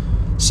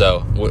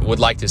 So would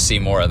like to see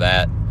more of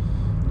that.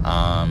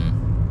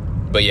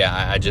 But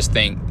yeah, I just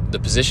think the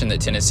position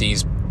that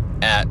Tennessee's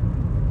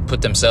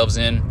put themselves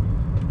in,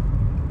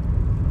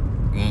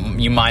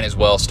 you might as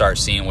well start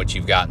seeing what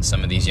you've got in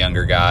some of these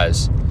younger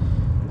guys.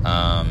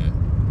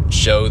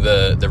 Show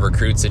the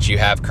recruits that you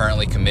have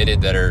currently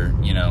committed that are,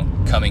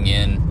 coming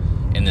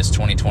in this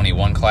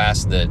 2021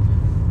 class that,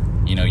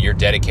 you're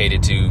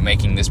dedicated to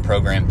making this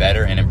program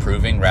better and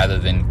improving rather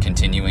than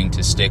continuing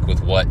to stick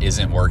with what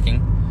isn't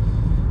working.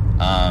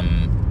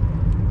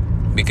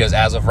 Because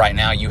as of right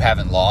now, you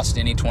haven't lost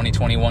any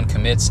 2021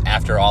 commits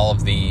after all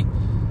of the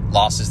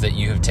losses that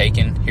you have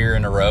taken here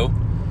in a row.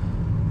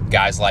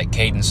 Guys like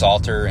Caden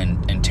Salter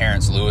and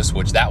Terrence Lewis,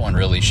 which that one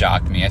really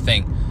shocked me. I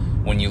think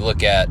when you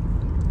look at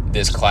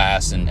this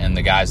class and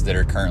the guys that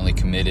are currently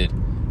committed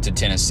to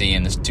Tennessee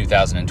in this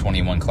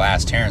 2021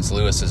 class, Terrence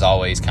Lewis has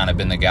always kind of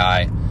been the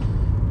guy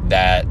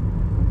that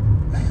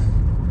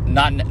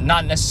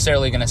not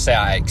necessarily going to say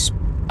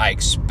I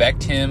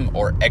expect him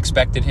or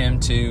expected him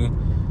to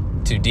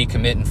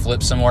decommit and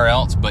flip somewhere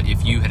else, but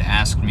if you had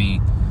asked me,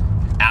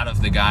 out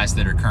of the guys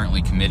that are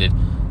currently committed,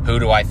 who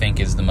do I think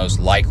is the most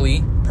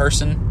likely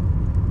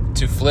person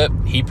to flip,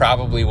 he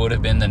probably would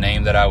have been the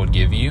name that I would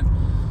give you,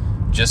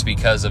 just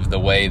because of the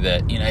way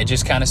that, it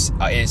just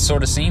it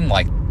sort of seemed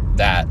like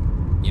that,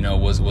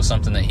 was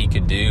something that he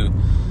could do.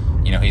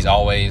 He's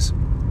always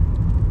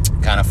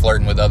kind of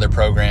flirting with other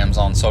programs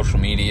on social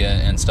media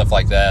and stuff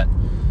like that,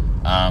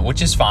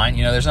 which is fine.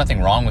 There's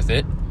nothing wrong with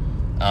it.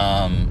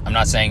 I'm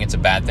not saying it's a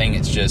bad thing.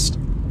 It's just,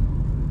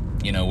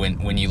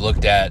 when you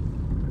looked at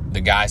the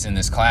guys in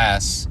this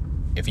class,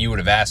 if you would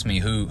have asked me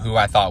who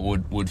I thought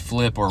would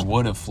flip or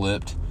would have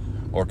flipped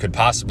or could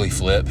possibly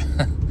flip,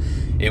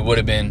 it would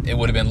have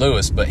been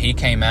Lewis. But he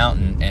came out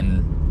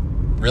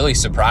and really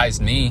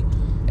surprised me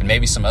and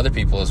maybe some other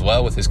people as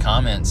well with his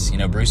comments.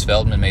 Bruce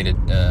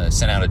Feldman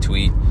sent out a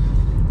tweet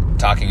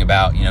talking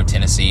about,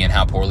 Tennessee and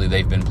how poorly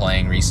they've been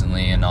playing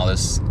recently and all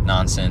this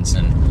nonsense.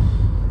 And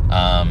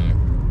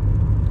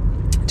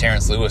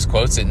Terrence Lewis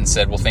quotes it and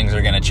said, well, things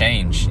are going to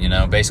change,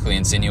 basically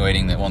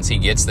insinuating that once he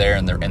gets there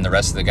and the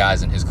rest of the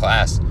guys in his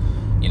class,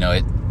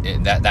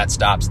 that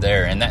stops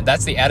there. And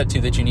that's the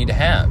attitude that you need to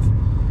have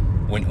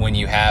when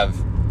you have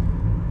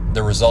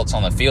the results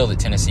on the field that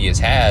Tennessee has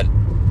had,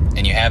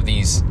 and you have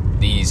these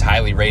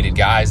highly rated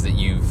guys that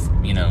you've,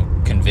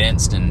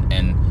 convinced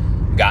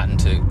and gotten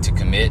to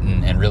commit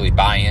and really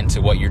buy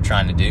into what you're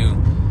trying to do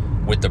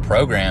with the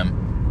program.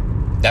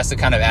 That's the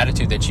kind of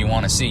attitude that you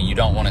want to see. You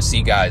don't want to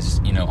see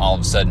guys, all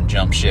of a sudden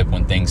jump ship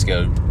when things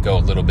go a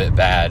little bit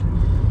bad.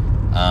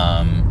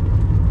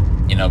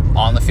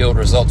 On the field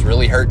results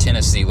really hurt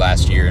Tennessee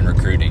last year in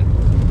recruiting.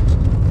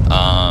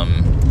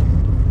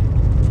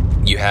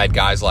 You had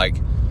guys like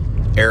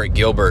Eric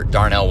Gilbert,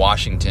 Darnell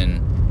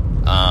Washington,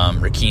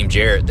 Rakeem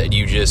Jarrett that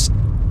you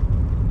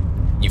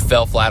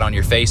fell flat on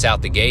your face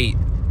out the gate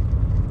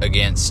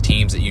against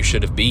teams that you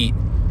should have beat.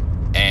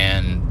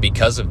 And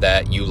because of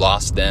that, you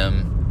lost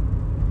them,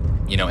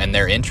 and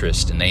their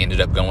interest, and they ended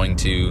up going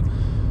to,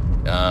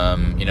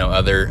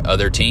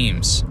 other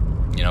teams,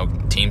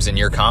 teams in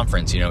your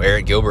conference.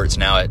 Eric Gilbert's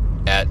now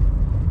at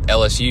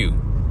LSU.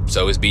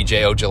 So is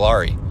B.J.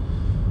 Ojolari.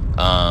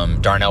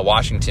 Darnell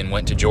Washington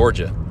went to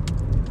Georgia.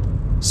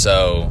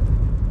 So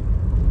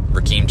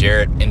Rakeem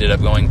Jarrett ended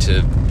up going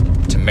to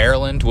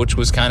Maryland, which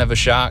was kind of a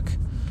shock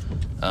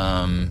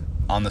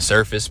on the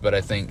surface. But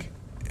I think,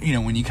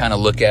 when you kind of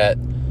look at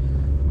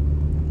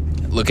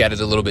it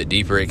a little bit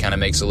deeper, it kind of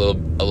makes a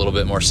little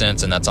bit more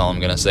sense, and that's all I'm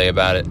going to say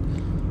about it.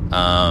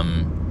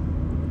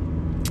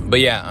 But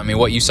yeah,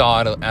 what you saw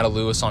out of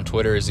Lewis on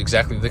Twitter is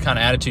exactly the kind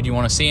of attitude you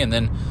want to see. And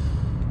then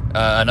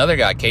another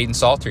guy, Caden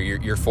Salter,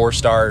 your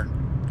 4-star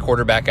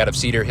quarterback out of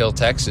Cedar Hill,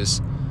 Texas,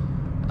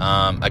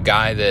 a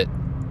guy that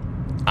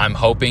I'm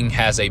hoping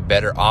has a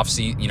better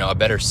a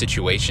better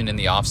situation in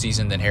the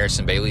offseason than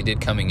Harrison Bailey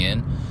did coming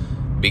in,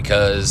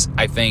 because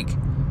I think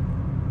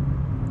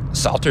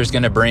Salter's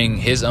going to bring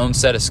his own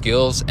set of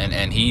skills,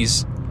 and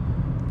he's,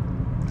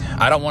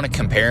 I don't want to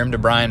compare him to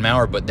Brian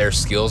Maurer, but their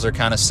skills are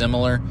kind of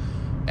similar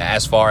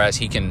as far as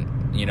he can,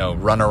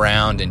 run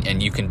around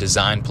and you can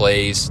design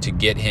plays to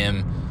get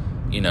him,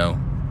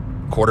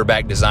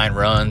 quarterback design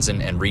runs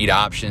and read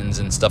options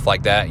and stuff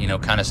like that,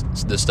 kind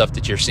of the stuff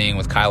that you're seeing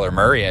with Kyler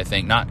Murray. I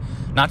think not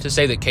to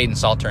say that Caden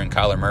Salter and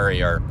Kyler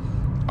Murray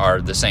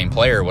are the same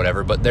player or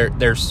whatever, but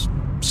their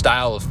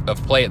style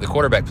of play at the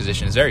quarterback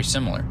position is very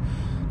similar.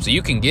 So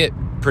you can get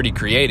pretty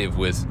creative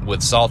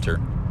with Salter.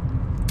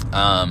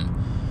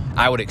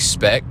 I would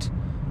expect,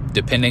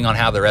 depending on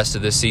how the rest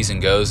of this season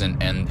goes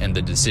and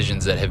the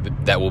decisions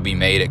that will be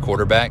made at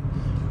quarterback,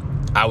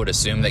 I would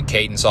assume that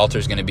Caden Salter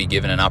is going to be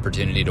given an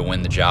opportunity to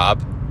win the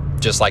job,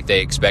 just like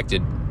they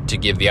expected to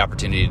give the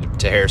opportunity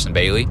to Harrison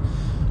Bailey.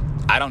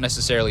 I don't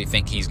necessarily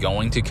think he's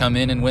going to come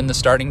in and win the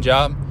starting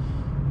job.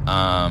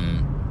 I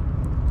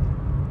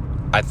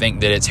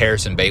think that it's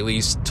Harrison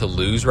Bailey's to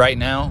lose right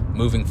now,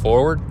 moving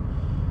forward.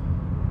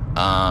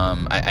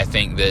 I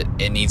think that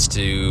it needs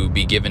to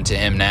be given to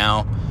him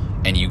now,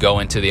 and you go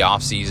into the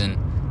offseason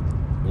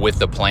with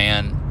the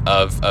plan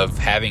of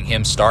having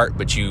him start,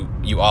 but you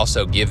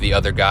also give the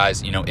other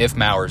guys, if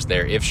Maurer's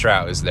there, if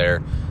Stroud is there,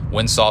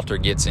 when Salter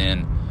gets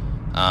in,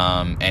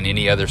 and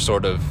any other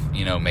sort of,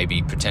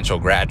 maybe potential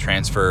grad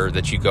transfer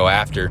that you go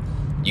after,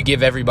 you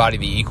give everybody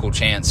the equal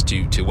chance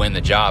to win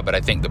the job. But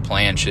I think the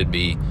plan should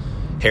be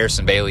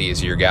Harrison Bailey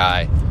is your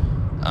guy,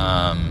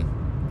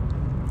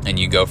 and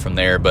you go from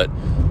there. But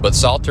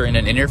Salter, in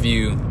an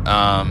interview,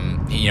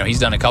 he's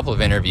done a couple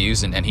of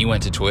interviews, and he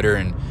went to Twitter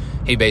and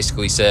he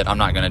basically said, I'm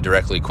not going to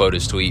directly quote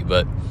his tweet,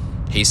 but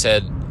he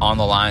said on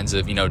the lines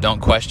of, don't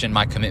question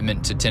my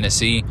commitment to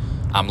Tennessee.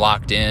 I'm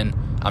locked in.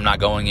 I'm not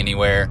going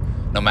anywhere.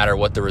 No matter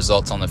what the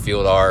results on the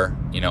field are,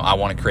 I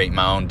want to create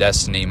my own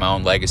destiny, my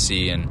own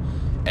legacy, and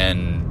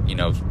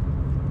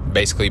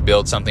basically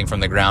build something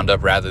from the ground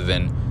up rather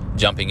than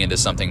jumping into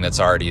something that's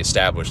already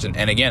established.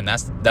 And again,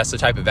 that's the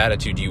type of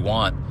attitude you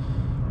want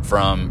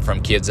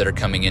from kids that are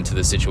coming into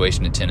the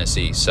situation in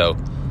Tennessee. So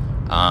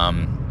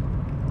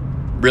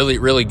really,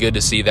 really good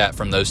to see that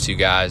from those two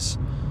guys.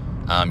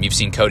 You've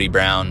seen Cody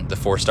Brown, the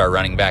 4-star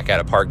running back out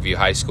of Parkview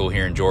High School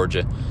here in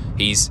Georgia.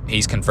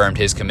 He's confirmed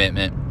his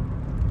commitment.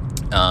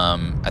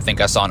 I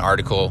think I saw an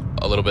article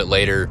a little bit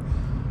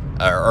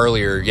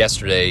earlier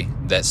yesterday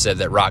that said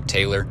that Rock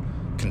Taylor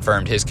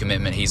confirmed his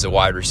commitment. He's a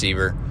wide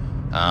receiver,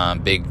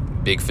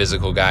 big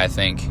physical guy. I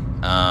think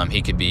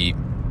he could be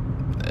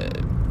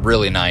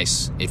really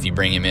nice if you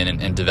bring him in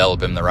and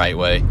develop him the right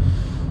way.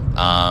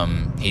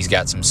 He's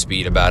got some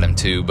speed about him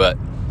too, but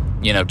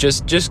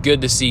just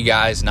good to see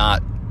guys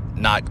not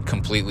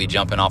completely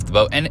jumping off the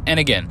boat. And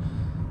again,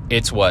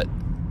 it's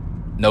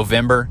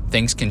November,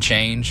 things can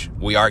change.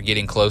 We are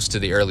getting close to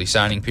the early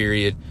signing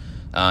period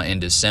in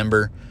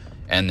December,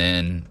 and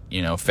then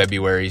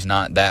February's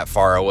not that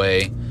far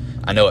away.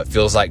 I know it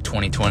feels like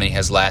 2020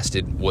 has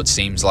lasted what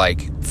seems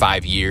like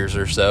 5 years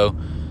or so,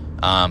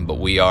 but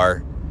we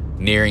are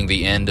nearing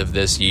the end of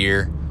this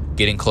year,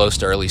 getting close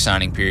to early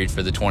signing period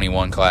for the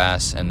 21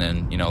 class, and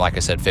then like I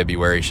said,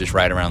 February is just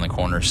right around the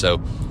corner.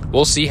 So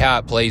we'll see how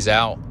it plays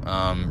out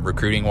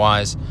recruiting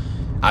wise.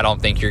 I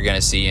don't think you're going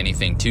to see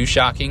anything too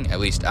shocking.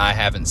 At least I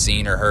haven't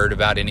seen or heard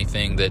about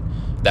anything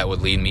that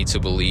would lead me to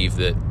believe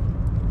that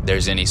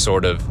there's any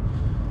sort of,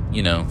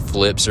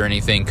 flips or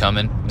anything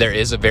coming. There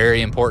is a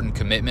very important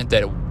commitment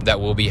that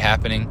will be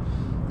happening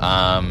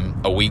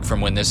a week from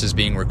when this is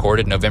being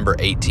recorded, November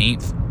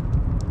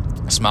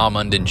 18th. Smile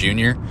Munden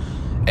Jr.,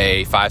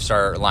 a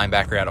 5-star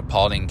linebacker out of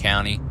Paulding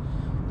County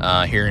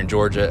here in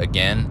Georgia,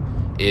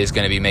 again, is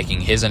going to be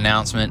making his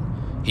announcement.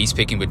 He's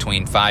picking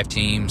between 5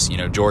 teams.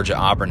 Georgia,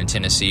 Auburn, and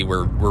Tennessee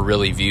were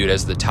really viewed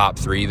as the top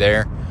 3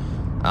 there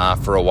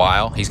for a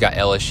while. He's got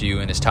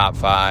LSU in his top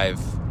 5.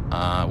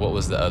 What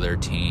was the other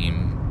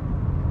team?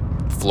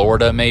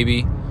 Florida,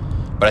 maybe.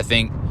 But I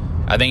think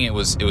it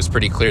was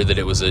pretty clear that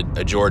it was a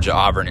Georgia,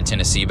 Auburn, and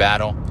Tennessee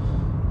battle.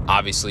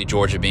 Obviously,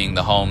 Georgia being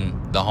the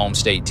home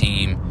state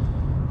team,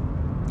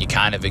 you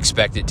kind of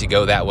expect it to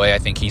go that way. I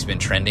think he's been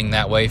trending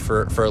that way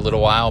for a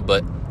little while.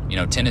 But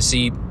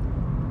Tennessee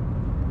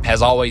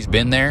has always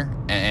been there,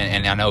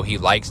 and I know he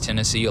likes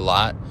Tennessee a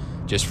lot,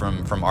 just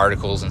from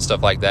articles and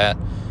stuff like that.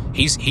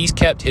 He's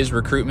kept his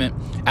recruitment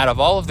out of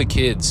all of the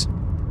kids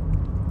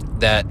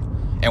that,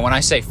 and when I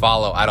say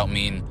follow, I don't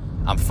mean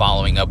I'm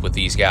following up with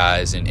these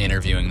guys and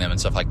interviewing them and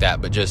stuff like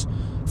that, but just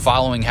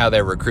following how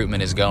their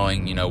recruitment is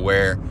going,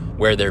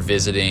 where they're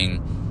visiting,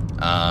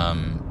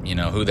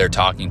 who they're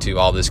talking to,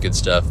 all this good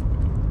stuff.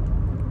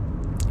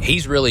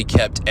 He's really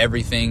kept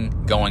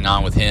everything going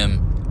on with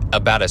him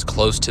about as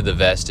close to the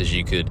vest as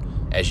you could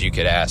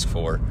ask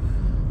for.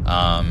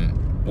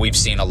 We've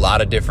seen a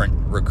lot of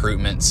different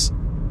recruitments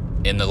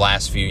in the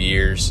last few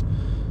years.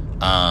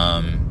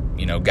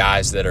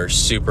 Guys that are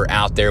super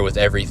out there with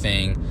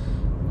everything,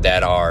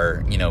 that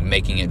are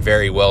making it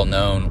very well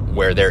known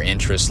where their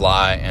interests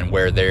lie and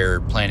where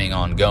they're planning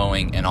on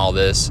going and all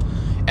this.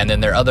 And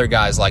then there are other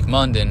guys like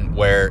Munden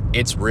where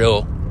it's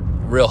real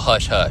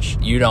hush hush.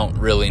 You don't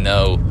really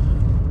know.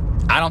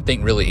 I don't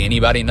think really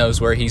anybody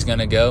knows where he's going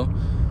to go.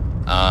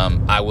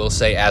 I will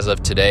say, as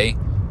of today,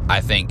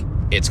 I think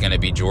it's going to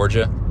be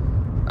Georgia,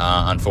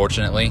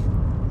 unfortunately.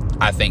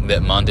 I think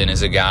that Munden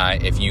is a guy,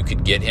 if you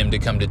could get him to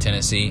come to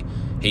Tennessee,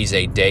 he's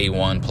a day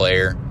one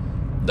player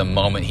the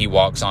moment he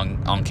walks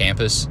on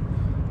campus.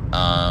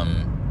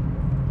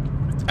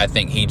 I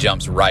think he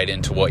jumps right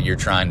into what you're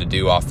trying to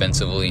do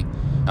defensively,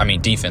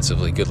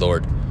 good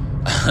Lord.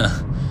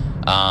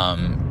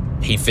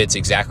 He fits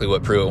exactly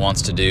what Pruitt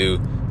wants to do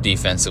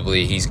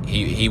defensively.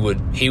 He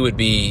would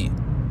be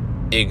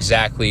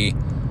exactly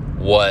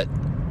what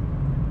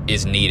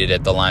is needed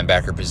at the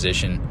linebacker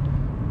position.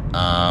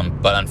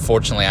 But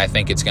unfortunately, I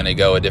think it's going to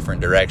go a different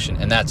direction,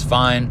 and that's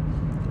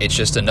fine. It's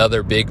just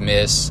another big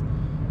miss.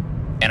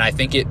 And I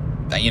think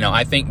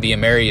I think the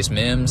Amarius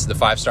Mims, the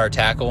 5-star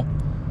tackle,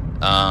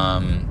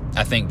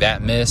 I think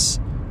that miss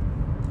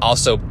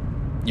also,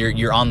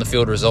 your on the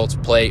field results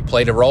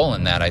played a role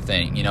in that. I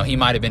think he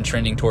might have been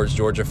trending towards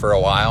Georgia for a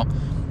while,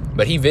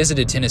 but he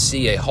visited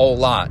Tennessee a whole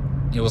lot.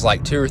 It was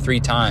like 2 or 3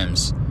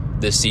 times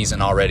this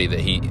season already that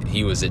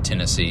he was at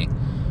Tennessee.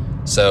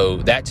 So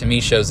that to me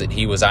shows that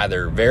he was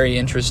either very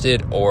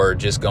interested or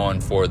just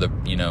going for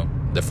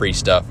the free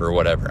stuff or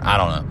whatever. I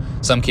don't know.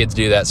 Some kids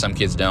do that, some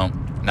kids don't.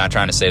 I'm not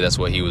trying to say that's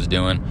what he was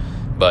doing,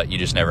 but you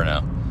just never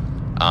know.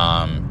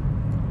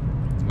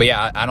 But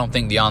yeah, I don't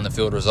think the on the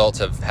field results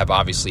have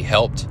obviously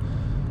helped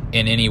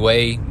in any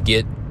way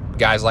get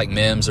guys like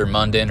Mims or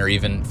Munden or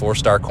even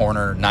 4-star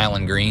corner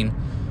Nyland Green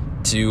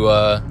to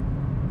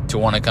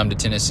want to come to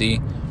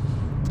Tennessee.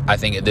 I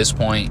think at this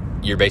point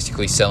you're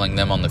basically selling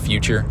them on the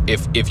future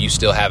if you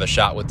still have a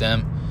shot with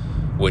them,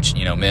 which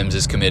Mims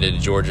is committed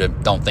to Georgia.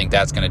 Don't think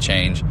that's going to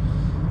change.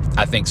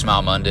 I think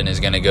Smile Munden is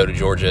going to go to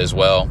Georgia as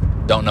well.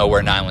 Don't know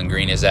where Nyland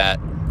Green is at.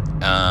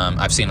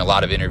 I've seen a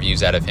lot of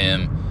interviews out of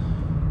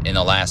him in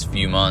the last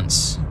few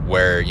months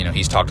where,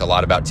 he's talked a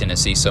lot about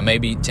Tennessee. So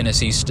maybe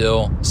Tennessee's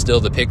still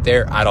the pick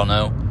there. I don't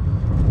know.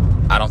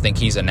 I don't think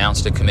he's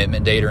announced a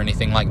commitment date or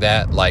anything like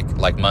that,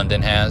 like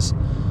Munden has.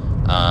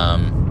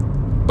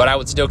 But I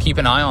would still keep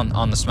an eye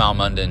on the Smile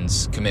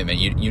Munden's commitment.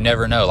 You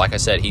never know. Like I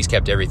said, he's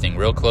kept everything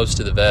real close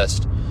to the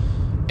vest,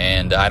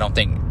 and I don't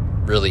think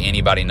really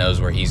anybody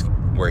knows where he's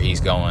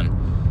going.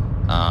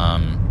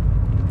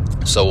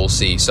 So we'll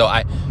see. So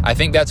I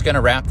think that's going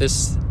to wrap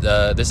this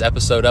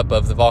episode up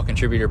of the Vol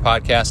Contributor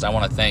Podcast. I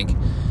want to thank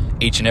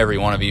each and every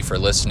one of you for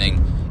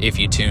listening. If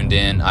you tuned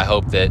in, I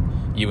hope that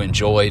you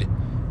enjoyed,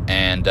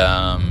 and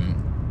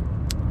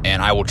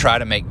I will try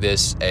to make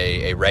this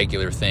a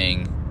regular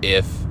thing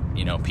if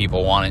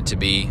people want it to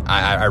be.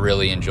 I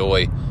really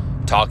enjoy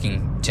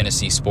talking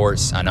Tennessee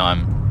sports. I know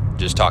I'm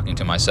just talking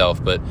to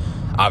myself, but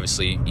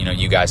obviously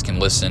you guys can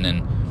listen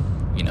and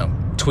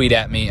tweet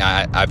at me.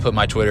 I put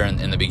my Twitter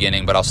in the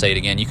beginning, but I'll say it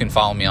again. You can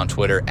follow me on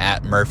Twitter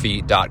at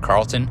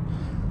Murphy.Carlton.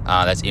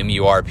 That's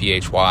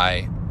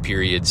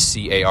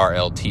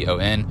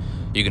MURPHY.CARLTON.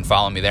 You can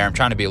follow me there. I'm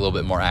trying to be a little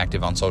bit more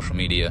active on social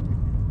media,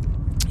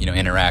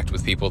 interact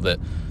with people that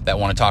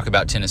want to talk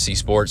about Tennessee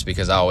sports,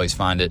 because I always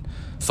find it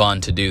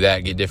fun to do that,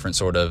 get different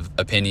sort of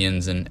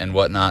opinions and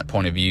whatnot,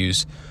 point of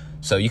views.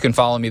 So you can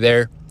follow me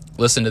there,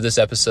 listen to this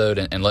episode,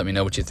 and let me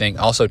know what you think.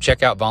 Also,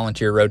 check out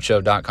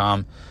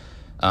volunteerroadshow.com.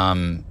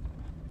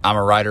 I'm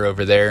a writer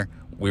over there.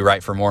 We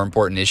write for More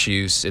Important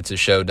Issues. It's a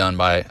show done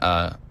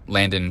by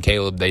Landon and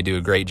Caleb. They do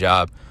a great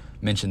job.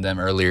 Mentioned them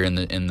earlier in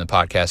the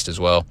podcast as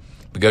well.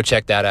 But go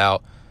check that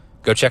out.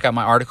 Go check out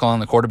my article on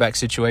the quarterback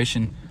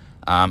situation.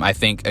 I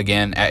think,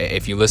 again,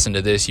 if you listen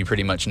to this, you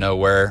pretty much know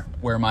where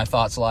my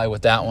thoughts lie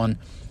with that one.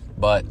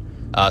 But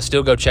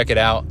still go check it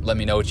out. Let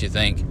me know what you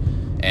think,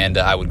 and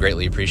I would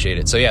greatly appreciate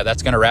it. So, yeah,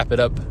 that's going to wrap it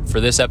up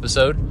for this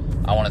episode.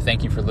 I want to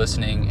thank you for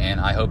listening, and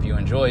I hope you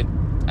enjoyed,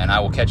 and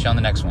I will catch you on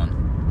the next one.